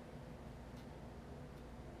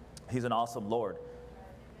 He's an awesome Lord.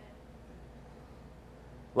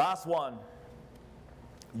 Last one,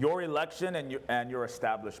 your election and your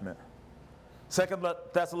establishment. 2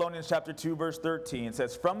 Thessalonians chapter 2, verse 13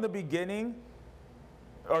 says, God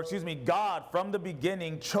from the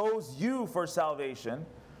beginning chose you for salvation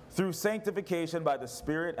through sanctification by the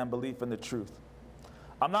Spirit and belief in the truth.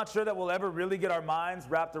 I'm not sure that we'll ever really get our minds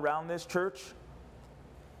wrapped around this, church.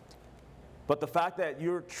 But the fact that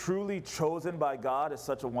you're truly chosen by God is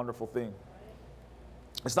such a wonderful thing.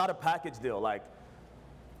 It's not a package deal like,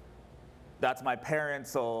 that's my parents,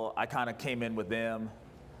 so I kind of came in with them.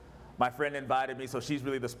 My friend invited me, so she's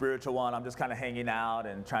really the spiritual one. I'm just kind of hanging out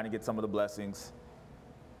and trying to get some of the blessings.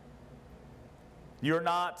 You're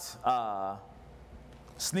not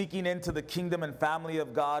sneaking into the kingdom and family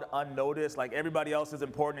of God unnoticed, like everybody else is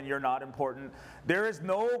important and you're not important. There is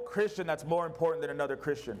no Christian that's more important than another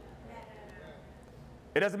Christian.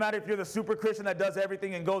 It doesn't matter if you're the super Christian that does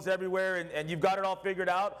everything and goes everywhere and you've got it all figured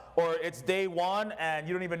out, or it's day one and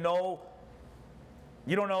you don't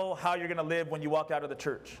know how you're going to live when you walk out of the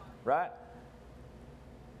church, right?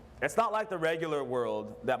 It's not like the regular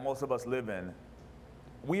world that most of us live in.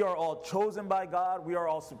 We are all chosen by God. We are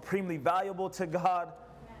all supremely valuable to God.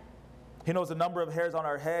 He knows the number of hairs on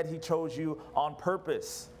our head. He chose you on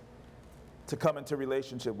purpose to come into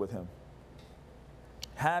relationship with him.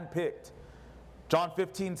 Handpicked. John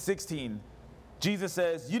 15:16, Jesus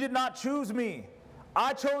says, you did not choose me.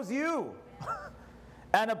 I chose you.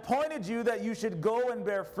 And appointed you that you should go and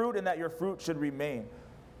bear fruit and that your fruit should remain.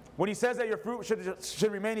 When he says that your fruit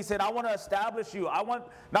should remain, he said, I want to establish you.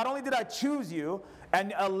 Not only did I choose you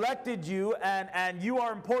and elected you and you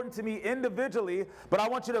are important to me individually, but I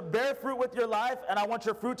want you to bear fruit with your life and I want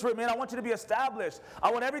your fruit to remain. I want you to be established.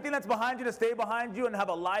 I want everything that's behind you to stay behind you and have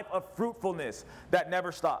a life of fruitfulness that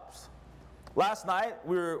never stops. Last night,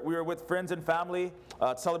 we were with friends and family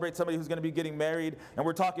to celebrate somebody who's going to be getting married, and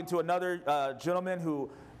we're talking to another gentleman who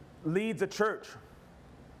leads a church.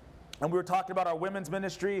 And we were talking about our women's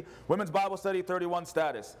ministry, Women's Bible Study 31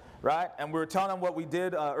 status, right? And we were telling him what we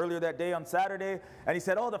did earlier that day on Saturday, and he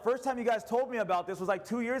said, the first time you guys told me about this was like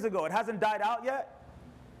 2 years ago. It hasn't died out yet.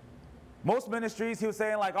 Most ministries, he was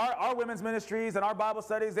saying, like our women's ministries and our Bible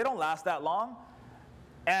studies, they don't last that long.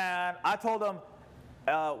 And I told them,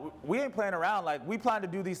 we ain't playing around. Like, we plan to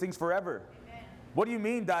do these things forever. Amen. What do you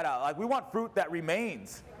mean died out? Like, we want fruit that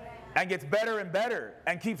remains and gets better and better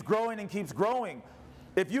and keeps growing and keeps growing.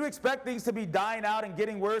 If you expect things to be dying out and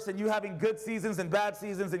getting worse and you having good seasons and bad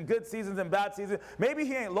seasons and good seasons and bad seasons, maybe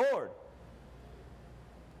he ain't Lord.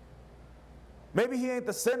 Maybe he ain't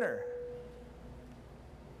the sinner.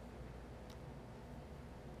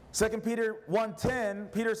 2 Peter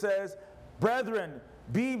 1:10, Peter says, "Brethren,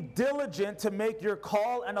 be diligent to make your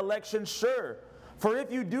call and election sure. For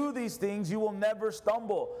if you do these things, you will never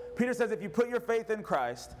stumble." Peter says if you put your faith in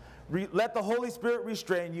Christ, let the Holy Spirit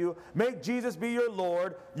restrain you, make Jesus be your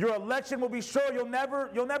Lord, your election will be sure. You'll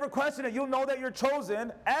never question it. You'll know that you're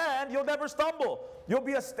chosen, and you'll never stumble. You'll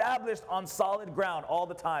be established on solid ground all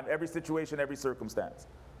the time, every situation, every circumstance.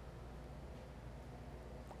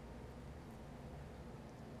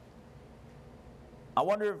 I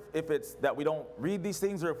wonder if it's that we don't read these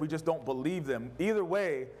things or if we just don't believe them. Either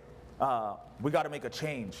way, we got to make a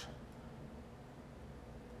change.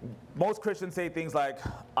 Most Christians say things like,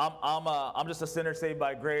 I'm just a sinner saved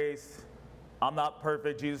by grace. I'm not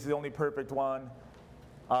perfect. Jesus is the only perfect one.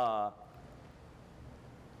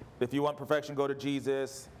 If you want perfection, go to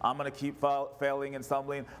Jesus. I'm going to keep failing and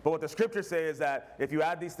stumbling. But what the scriptures say is that if you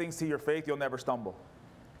add these things to your faith, you'll never stumble.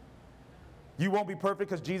 You won't be perfect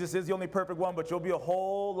because Jesus is the only perfect one, but you'll be a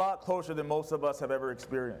whole lot closer than most of us have ever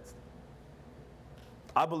experienced.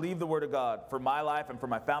 I believe the Word of God for my life and for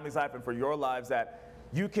my family's life and for your lives that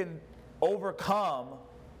you can overcome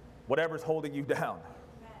whatever's holding you down.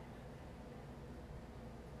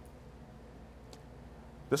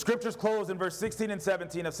 The scriptures close in verse 16 and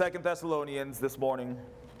 17 of 2 Thessalonians this morning.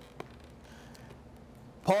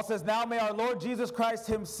 Paul says, "Now may our Lord Jesus Christ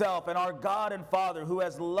himself and our God and Father, who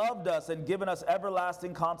has loved us and given us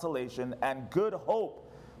everlasting consolation and good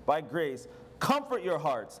hope by grace, comfort your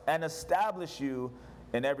hearts and establish you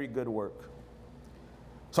in every good work."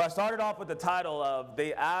 So I started off with the title of,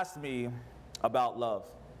 they asked me about love.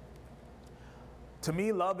 To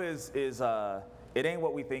me, love is it ain't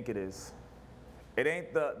what we think it is. It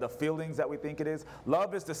ain't the feelings that we think it is.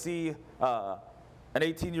 Love is to see an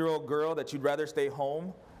 18-year-old girl that you'd rather stay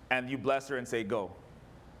home and you bless her and say, go.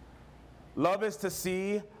 Love is to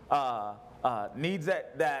see needs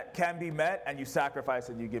that can be met and you sacrifice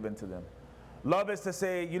and you give into them. Love is to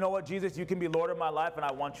say, you know what, Jesus, you can be Lord of my life and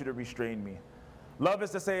I want you to restrain me. Love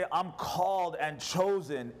is to say, I'm called and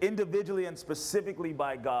chosen individually and specifically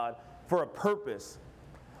by God for a purpose.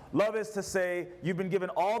 Love is to say, you've been given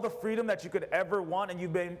all the freedom that you could ever want and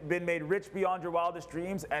you've been made rich beyond your wildest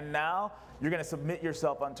dreams, and now you're going to submit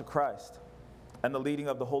yourself unto Christ and the leading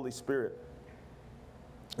of the Holy Spirit.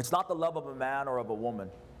 It's not the love of a man or of a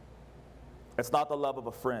woman. It's not the love of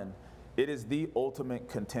a friend. It is the ultimate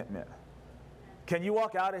contentment. Can you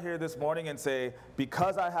walk out of here this morning and say,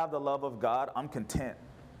 because I have the love of God, I'm content.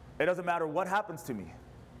 It doesn't matter what happens to me.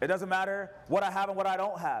 It doesn't matter what I have and what I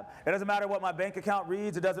don't have. It doesn't matter what my bank account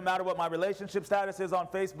reads. It doesn't matter what my relationship status is on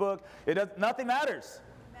Facebook. Nothing matters.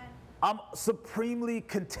 Amen. I'm supremely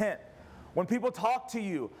content. When people talk to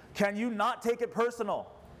you, can you not take it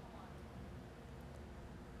personal?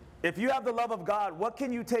 If you have the love of God, what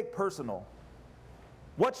can you take personal?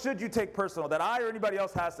 What should you take personal that I or anybody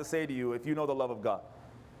else has to say to you if you know the love of God?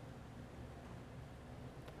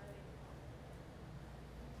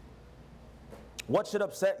 What should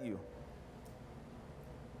upset you?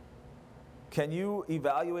 Can you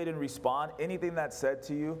evaluate and respond anything that's said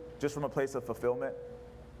to you just from a place of fulfillment?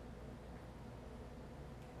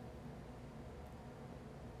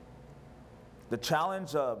 The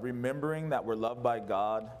challenge of remembering that we're loved by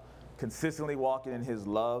God, consistently walking in His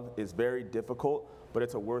love, is very difficult, but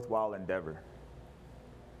it's a worthwhile endeavor.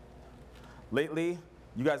 Lately,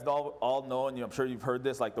 you guys all know, and I'm sure you've heard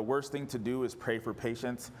this, like the worst thing to do is pray for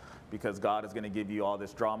patience because God is going to give you all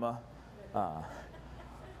this drama.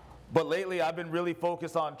 But lately, I've been really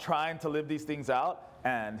focused on trying to live these things out,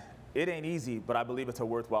 and it ain't easy, but I believe it's a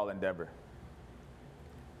worthwhile endeavor.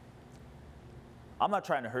 I'm not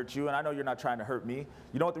trying to hurt you, and I know you're not trying to hurt me.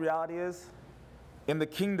 You know what the reality is? In the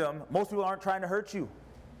kingdom, most people aren't trying to hurt you.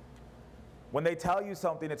 When they tell you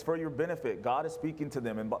something, it's for your benefit. God is speaking to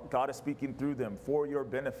them, and God is speaking through them for your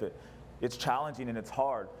benefit. It's challenging and it's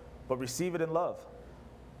hard, but receive it in love.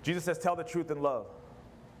 Jesus says, tell the truth in love.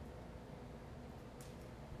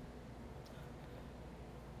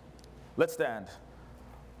 Let's stand.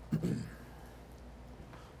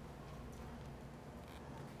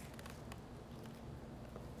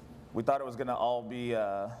 We thought it was going to all be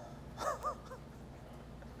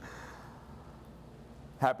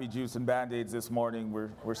happy juice and Band-Aids this morning.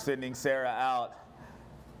 We're sending Sarah out.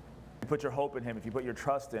 put your hope in him, if you put your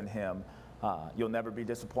trust in him, you'll never be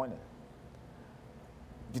disappointed.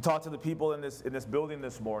 If you talk to the people in this building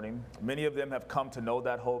this morning, many of them have come to know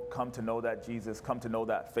that hope, come to know that Jesus, come to know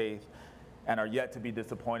that faith, and are yet to be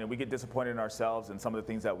disappointed. We get disappointed in ourselves and some of the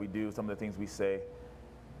things that we do, some of the things we say,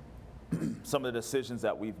 some of the decisions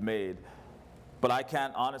that we've made. But I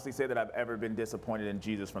can't honestly say that I've ever been disappointed in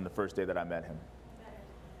Jesus from the first day that I met him.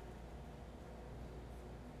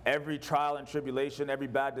 Every trial and tribulation, every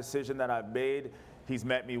bad decision that I've made, he's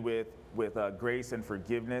met me with grace and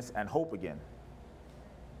forgiveness and hope again.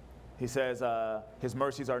 He says his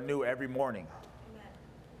mercies are new every morning.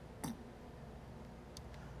 Amen.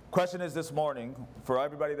 Question is this morning, for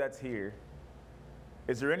everybody that's here,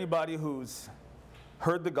 is there anybody who's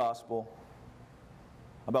heard the gospel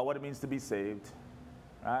about what it means to be saved,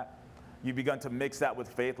 right? You've begun to mix that with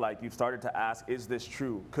faith, like you've started to ask, is this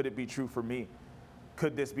true? Could it be true for me?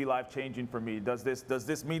 Could this be life-changing for me? Does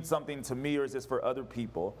this mean something to me, or is this for other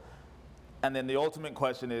people? And then the ultimate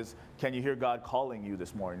question is, can you hear God calling you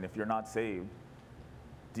this morning? If you're not saved,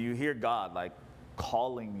 do you hear God like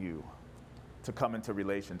calling you to come into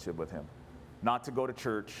relationship with him? Not to go to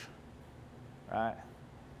church, right?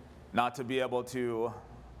 Not to be able to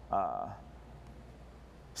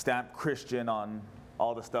stamp Christian on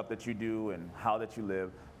all the stuff that you do and how that you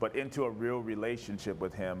live, but into a real relationship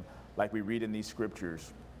with him like we read in these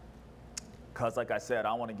scriptures. Because like I said,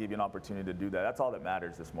 I want to give you an opportunity to do that. That's all that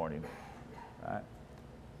matters this morning, right?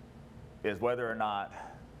 Is whether or not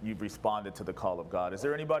you've responded to the call of God. Is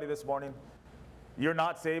there anybody this morning? You're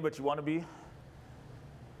not saved, but you want to be?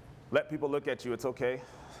 Let people look at you. It's okay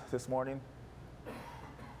this morning.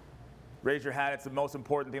 Raise your hand. It's the most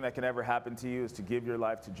important thing that can ever happen to you, is to give your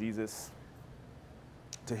life to Jesus,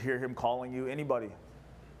 to hear him calling you. Anybody?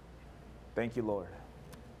 Thank you, Lord.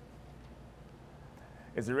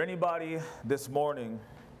 Is there anybody this morning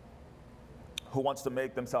who wants to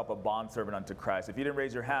make themselves a bondservant unto Christ? If you didn't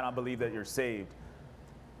raise your hand, I believe that you're saved.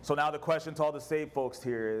 So now the question to all the saved folks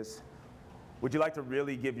here is, would you like to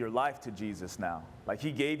really give your life to Jesus now? Like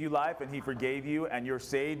he gave you life and he forgave you, and you're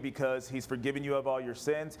saved because he's forgiven you of all your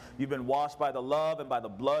sins. You've been washed by the love and by the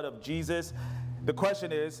blood of Jesus. The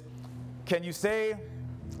question is, can you say,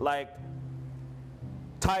 like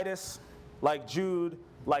Titus, like Jude,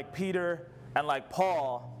 like Peter, and like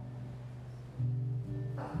Paul,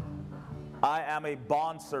 I am a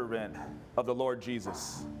bondservant of the Lord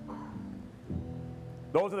Jesus?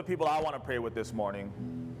 Those are the people I want to pray with this morning.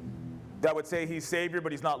 That would say he's Savior,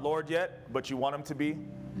 but he's not Lord yet, but you want him to be.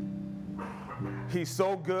 He's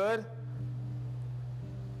so good,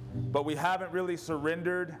 but we haven't really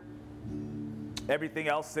surrendered everything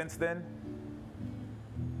else since then.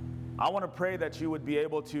 I want to pray that you would be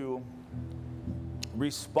able to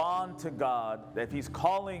respond to God, that if he's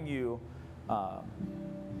calling you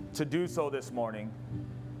to do so this morning,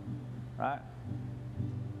 right?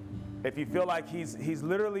 If you feel like he's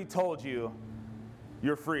literally told you,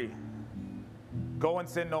 you're free. Go and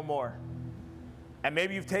sin no more. And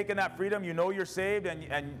maybe you've taken that freedom, you know you're saved,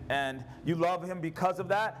 and you love him because of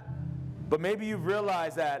that. But maybe you've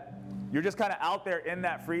realized that you're just kind of out there in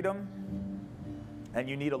that freedom, and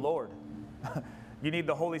you need a Lord. You need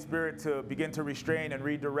the Holy Spirit to begin to restrain and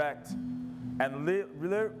redirect and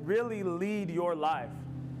really lead your life.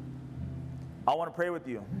 I want to pray with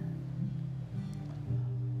you.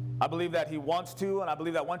 I believe that he wants to, and I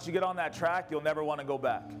believe that once you get on that track, you'll never want to go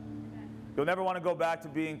back. You'll never want to go back to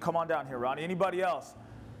being, come on down here, Ronnie. Anybody else?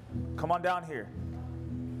 Come on down here.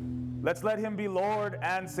 Let's let him be Lord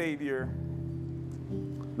and Savior.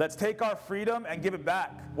 Let's take our freedom and give it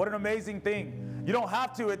back. What an amazing thing. You don't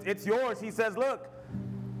have to. It's yours. He says, look,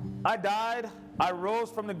 I died. I rose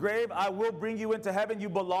from the grave. I will bring you into heaven. You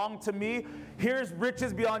belong to me. Here's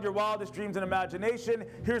riches beyond your wildest dreams and imagination.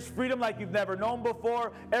 Here's freedom like you've never known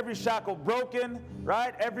before. Every shackle broken,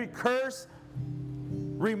 right? Every curse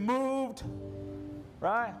removed,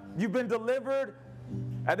 right? You've been delivered.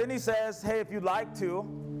 And then he says, hey, if you'd like to,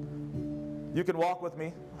 you can walk with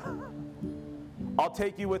me. I'll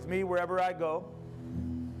take you with me wherever I go.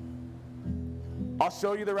 I'll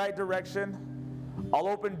show you the right direction. I'll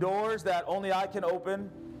open doors that only I can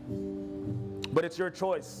open. But it's your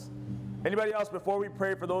choice. Anybody else, before we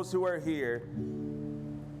pray for those who are here,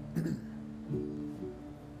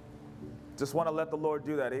 just want to let the Lord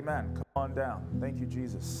do that. Amen. Come on down. Thank you,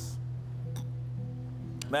 Jesus.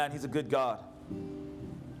 Man, he's a good God.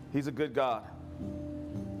 He's a good God.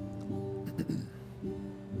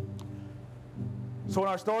 So in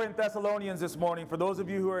our story in Thessalonians this morning, for those of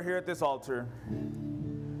you who are here at this altar,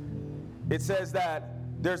 it says that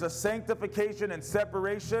there's a sanctification and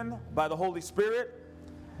separation by the Holy Spirit,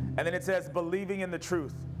 and then it says believing in the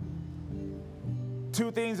truth. 2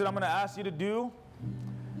 things that I'm going to ask you to do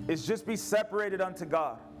is just be separated unto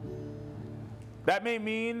God. That may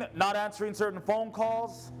mean not answering certain phone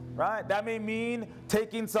calls, right? That may mean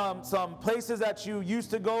taking some places that you used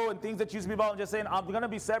to go and things that you used to be involved in, just saying, I'm going to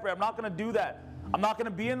be separate. I'm not going to do that. I'm not going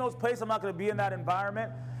to be in those places. I'm not going to be in that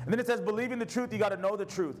environment. And then it says, believing the truth, you got to know the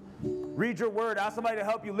truth. Read your word. Ask somebody to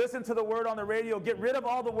help you. Listen to the word on the radio. Get rid of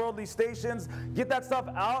all the worldly stations. Get that stuff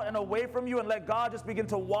out and away from you and let God just begin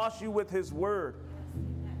to wash you with his word.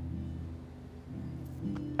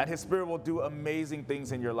 And his spirit will do amazing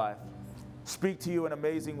things in your life. Speak to you in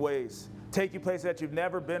amazing ways. Take you places that you've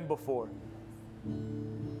never been before.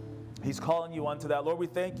 He's calling you unto that. Lord, we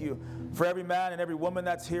thank you for every man and every woman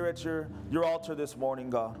that's here at your altar this morning,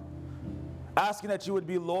 God. Asking that you would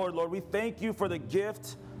be Lord. Lord, we thank you for the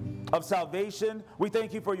gift of salvation. We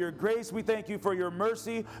thank you for your grace. We thank you for your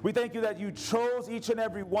mercy. We thank you that you chose each and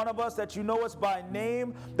every one of us, that you know us by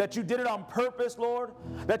name, that you did it on purpose, Lord,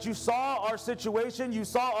 that you saw our situation, you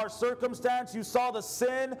saw our circumstance, you saw the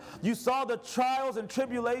sin, you saw the trials and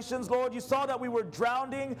tribulations, Lord. You saw that we were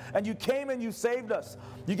drowning and you came and you saved us.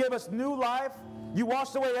 You gave us new life. You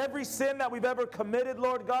washed away every sin that we've ever committed,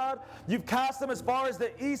 Lord God. You've cast them as far as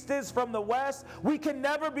the east is from the west. We can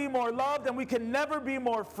never be more loved and we can never be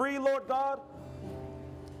more free, Lord God.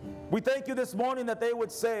 We thank you this morning that they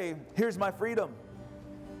would say, here's my freedom.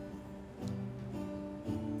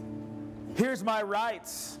 Here's my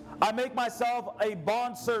rights. I make myself a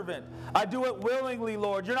bondservant. I do it willingly,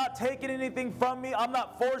 Lord. You're not taking anything from me. I'm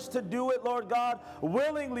not forced to do it, Lord God.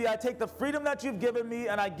 Willingly, I take the freedom that you've given me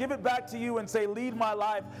and I give it back to you and say, lead my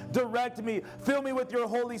life, direct me, fill me with your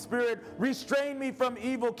Holy Spirit, restrain me from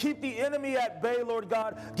evil, keep the enemy at bay, Lord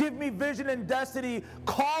God. Give me vision and destiny.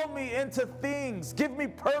 Call me into things. Give me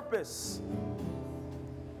purpose.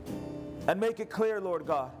 And make it clear, Lord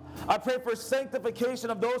God. I pray for sanctification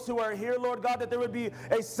of those who are here, Lord God, that there would be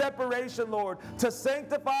a separation, Lord. To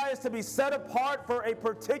sanctify is to be set apart for a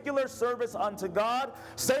particular service unto God.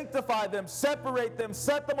 Sanctify them, separate them,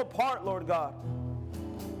 set them apart, Lord God.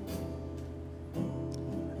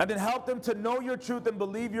 And then help them to know your truth and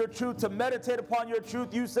believe your truth, to meditate upon your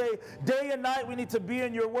truth. You say day and night we need to be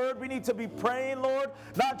in your word. We need to be praying, Lord,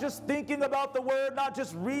 not just thinking about the word, not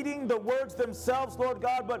just reading the words themselves, Lord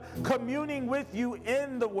God, but communing with you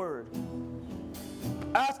in the word.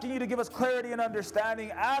 Asking you to give us clarity and understanding,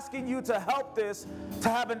 asking you to help this to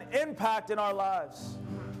have an impact in our lives.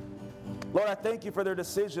 Lord, I thank you for their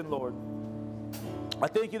decision, Lord. I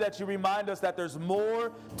thank you that you remind us that there's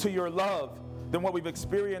more to your love than what we've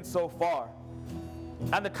experienced so far.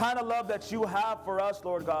 And the kind of love that you have for us,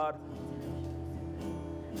 Lord God,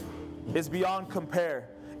 is beyond compare.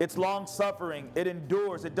 It's long-suffering. It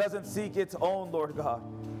endures. It doesn't seek its own, Lord God.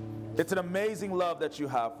 It's an amazing love that you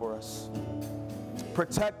have for us.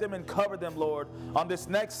 Protect them and cover them, Lord, on this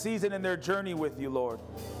next season in their journey with you, Lord.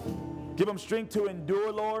 Give them strength to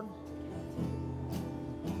endure, Lord,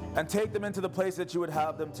 and take them into the place that you would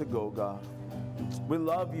have them to go, God. We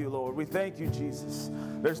love you, Lord. We thank you, Jesus.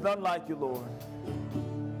 There's none like you, Lord.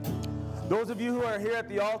 Those of you who are here at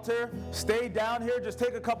the altar, stay down here. Just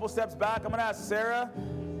take a couple steps back. I'm going to ask Sarah.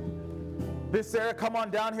 Sarah, come on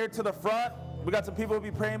down here to the front. We got some people who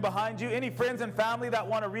will be praying behind you. Any friends and family that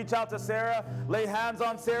want to reach out to Sarah, lay hands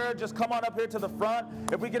on Sarah, just come on up here to the front.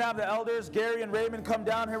 If we can have the elders, Gary and Raymond, come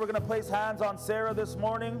down here. We're going to place hands on Sarah this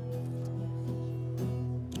morning.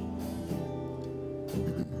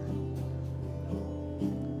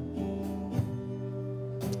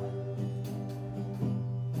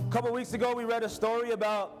 A couple weeks ago, we read a story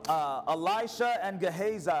about Elisha and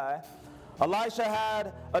Gehazi. Elisha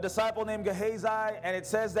had a disciple named Gehazi, and it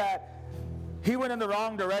says that he went in the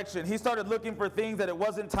wrong direction. He started looking for things that it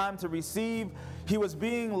wasn't time to receive. He was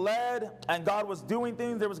being led, and God was doing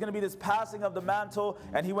things. There was going to be this passing of the mantle,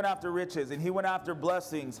 and he went after riches, and he went after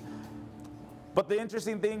blessings. But the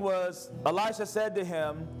interesting thing was, Elisha said to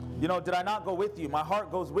him, did I not go with you? My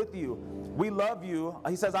heart goes with you. We love you.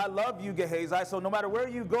 He says, I love you, Gehazi, so no matter where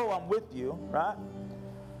you go, I'm with you, right?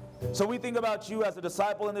 So we think about you as a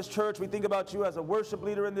disciple in this church. We think about you as a worship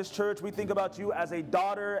leader in this church. We think about you as a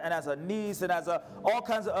daughter and as a niece and as all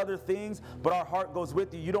kinds of other things, but our heart goes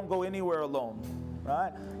with you. You don't go anywhere alone.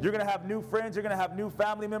 Right? You're going to have new friends. You're going to have new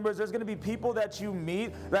family members. There's going to be people that you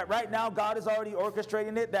meet that right now God is already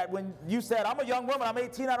orchestrating it, that when you said, I'm a young woman, I'm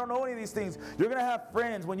 18, I don't know any of these things. You're going to have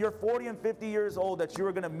friends when you're 40 and 50 years old that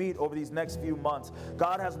you're going to meet over these next few months.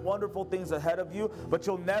 God has wonderful things ahead of you, but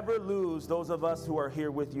you'll never lose those of us who are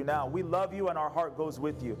here with you now. We love you and our heart goes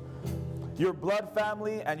with you. Your blood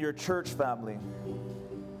family and your church family.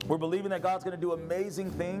 We're believing that God's going to do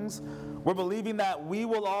amazing things We're believing that we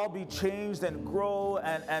will all be changed and grow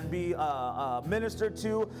and be ministered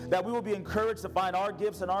to, that we will be encouraged to find our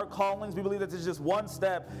gifts and our callings. We believe that this is just one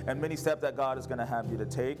step and many steps that God is going to have you to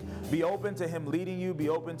take. Be open to Him leading you. Be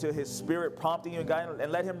open to His Spirit prompting you and guiding,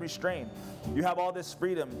 and let Him restrain. You have all this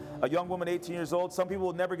freedom. A young woman, 18 years old, some people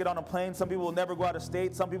will never get on a plane. Some people will never go out of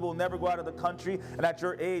state. Some people will never go out of the country. And at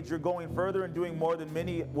your age, you're going further and doing more than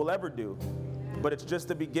many will ever do. But it's just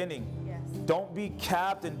the beginning. Don't be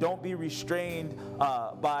capped and don't be restrained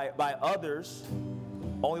by others.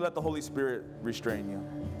 Only let the Holy Spirit restrain you.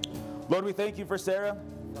 Lord, we thank you for Sarah.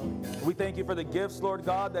 We thank you for the gifts, Lord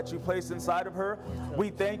God, that you placed inside of her.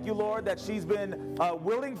 We thank you, Lord, that she's been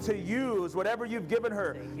willing to use whatever you've given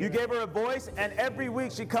her. You gave her a voice, and every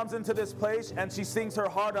week she comes into this place and she sings her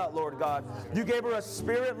heart out, Lord God. You gave her a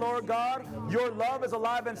spirit, Lord God. Your love is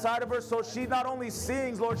alive inside of her, so she not only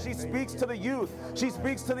sings, Lord, she speaks to the youth. She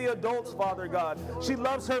speaks to the adults, Father God. She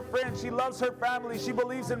loves her friends. She loves her family. She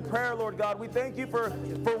believes in prayer, Lord God. We thank you for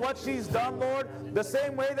what she's done, Lord. The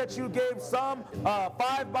same way that you gave some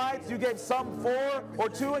 5 bites, you gave some 4 or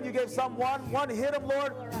 2, and you gave some 1. 1 hit them,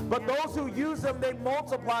 Lord. But those who used them, they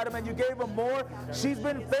multiplied them, and you gave them more. She's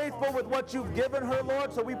been faithful with what you've given her,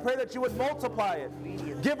 Lord, so we pray that you would multiply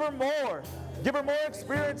it. Give her more. Give her more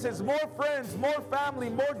experiences, more friends, more family,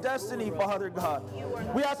 more destiny, Father God.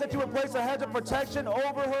 We ask that you would place a hedge of protection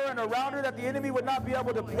over her and around her, that the enemy would not be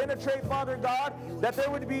able to penetrate, Father God. That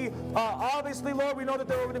there would be, obviously, Lord, we know that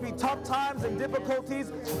there are going to be tough times and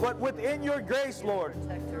difficulties, but within your grace, Lord,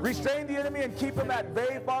 restrain the enemy and keep him at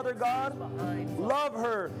bay, Father God. Love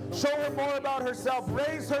her. Show her more about herself.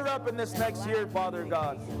 Raise her up in this next year, Father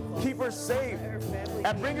God. Keep her safe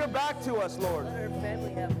and bring her back to us, Lord.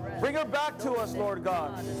 Bring her back to us, Lord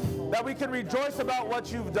God, that we can rejoice about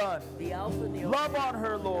what you've done. Love on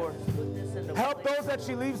her, Lord. Help those that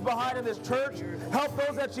she leaves behind in this church. Help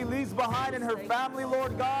those that she leaves behind in her family,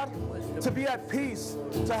 Lord God, to be at peace,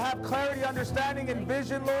 to have clarity, understanding, and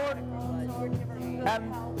vision, Lord.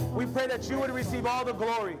 And we pray that you would receive all the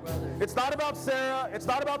glory. It's not about Sarah. It's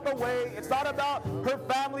not about the way. It's not about her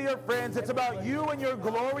family or friends. It's about you and your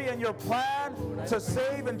glory and your plan to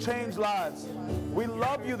save and change lives. We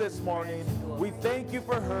love you this morning. We thank you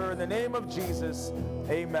for her. In the name of Jesus,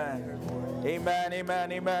 amen. Amen,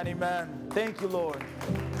 amen, amen, amen. Thank you, Lord.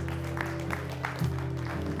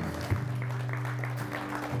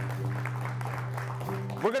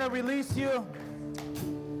 We're going to release you.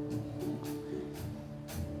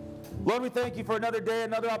 Lord, we thank you for another day,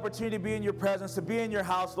 another opportunity to be in your presence, to be in your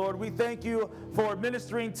house, Lord. We thank you for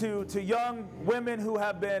ministering to young women who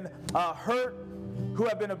have been hurt, who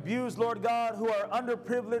have been abused, Lord God, who are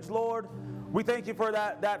underprivileged, Lord. We thank you for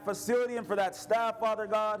that facility and for that staff, Father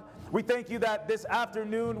God. We thank you that this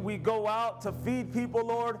afternoon we go out to feed people,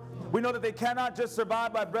 Lord. We know that they cannot just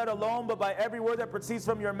survive by bread alone, but by every word that proceeds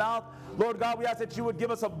from your mouth. Lord God, we ask that you would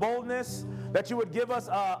give us a boldness, that you would give us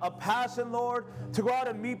a passion, Lord, to go out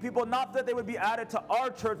and meet people, not that they would be added to our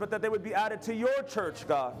church, but that they would be added to your church,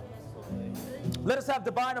 God. Let us have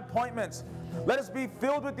divine appointments. Let us be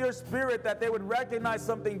filled with your spirit, that they would recognize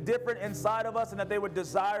something different inside of us and that they would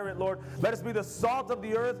desire it, Lord. Let us be the salt of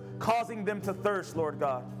the earth, causing them to thirst, Lord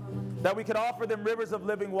God. That we could offer them rivers of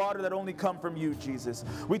living water that only come from you, Jesus.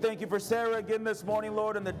 We thank you for Sarah again this morning,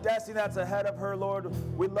 Lord, and the destiny that's ahead of her, Lord.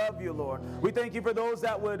 We love you, Lord. We thank you for those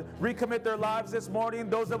that would recommit their lives this morning,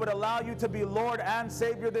 those that would allow you to be Lord and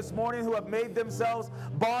Savior this morning, who have made themselves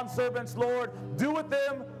bondservants, Lord. Do with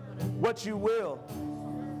them what you will.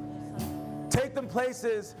 Take them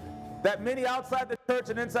places that many outside the church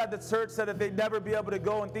and inside the church said that they'd never be able to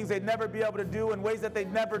go, and things they'd never be able to do, in ways that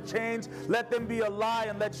they'd never change. Let them be a lie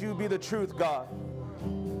and let you be the truth, God.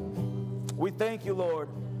 We thank you, Lord.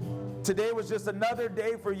 Today was just another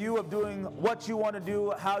day for you of doing what you want to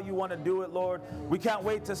do, how you want to do it, Lord. We can't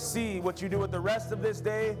wait to see what you do with the rest of this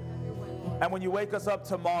day and when you wake us up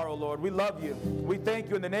tomorrow, Lord. We love you. We thank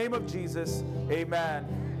you in the name of Jesus.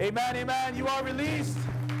 Amen. Amen, amen. You are released.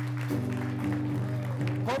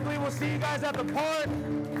 Hopefully we'll see you guys at the park.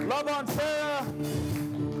 Love on Sarah.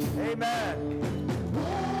 Amen.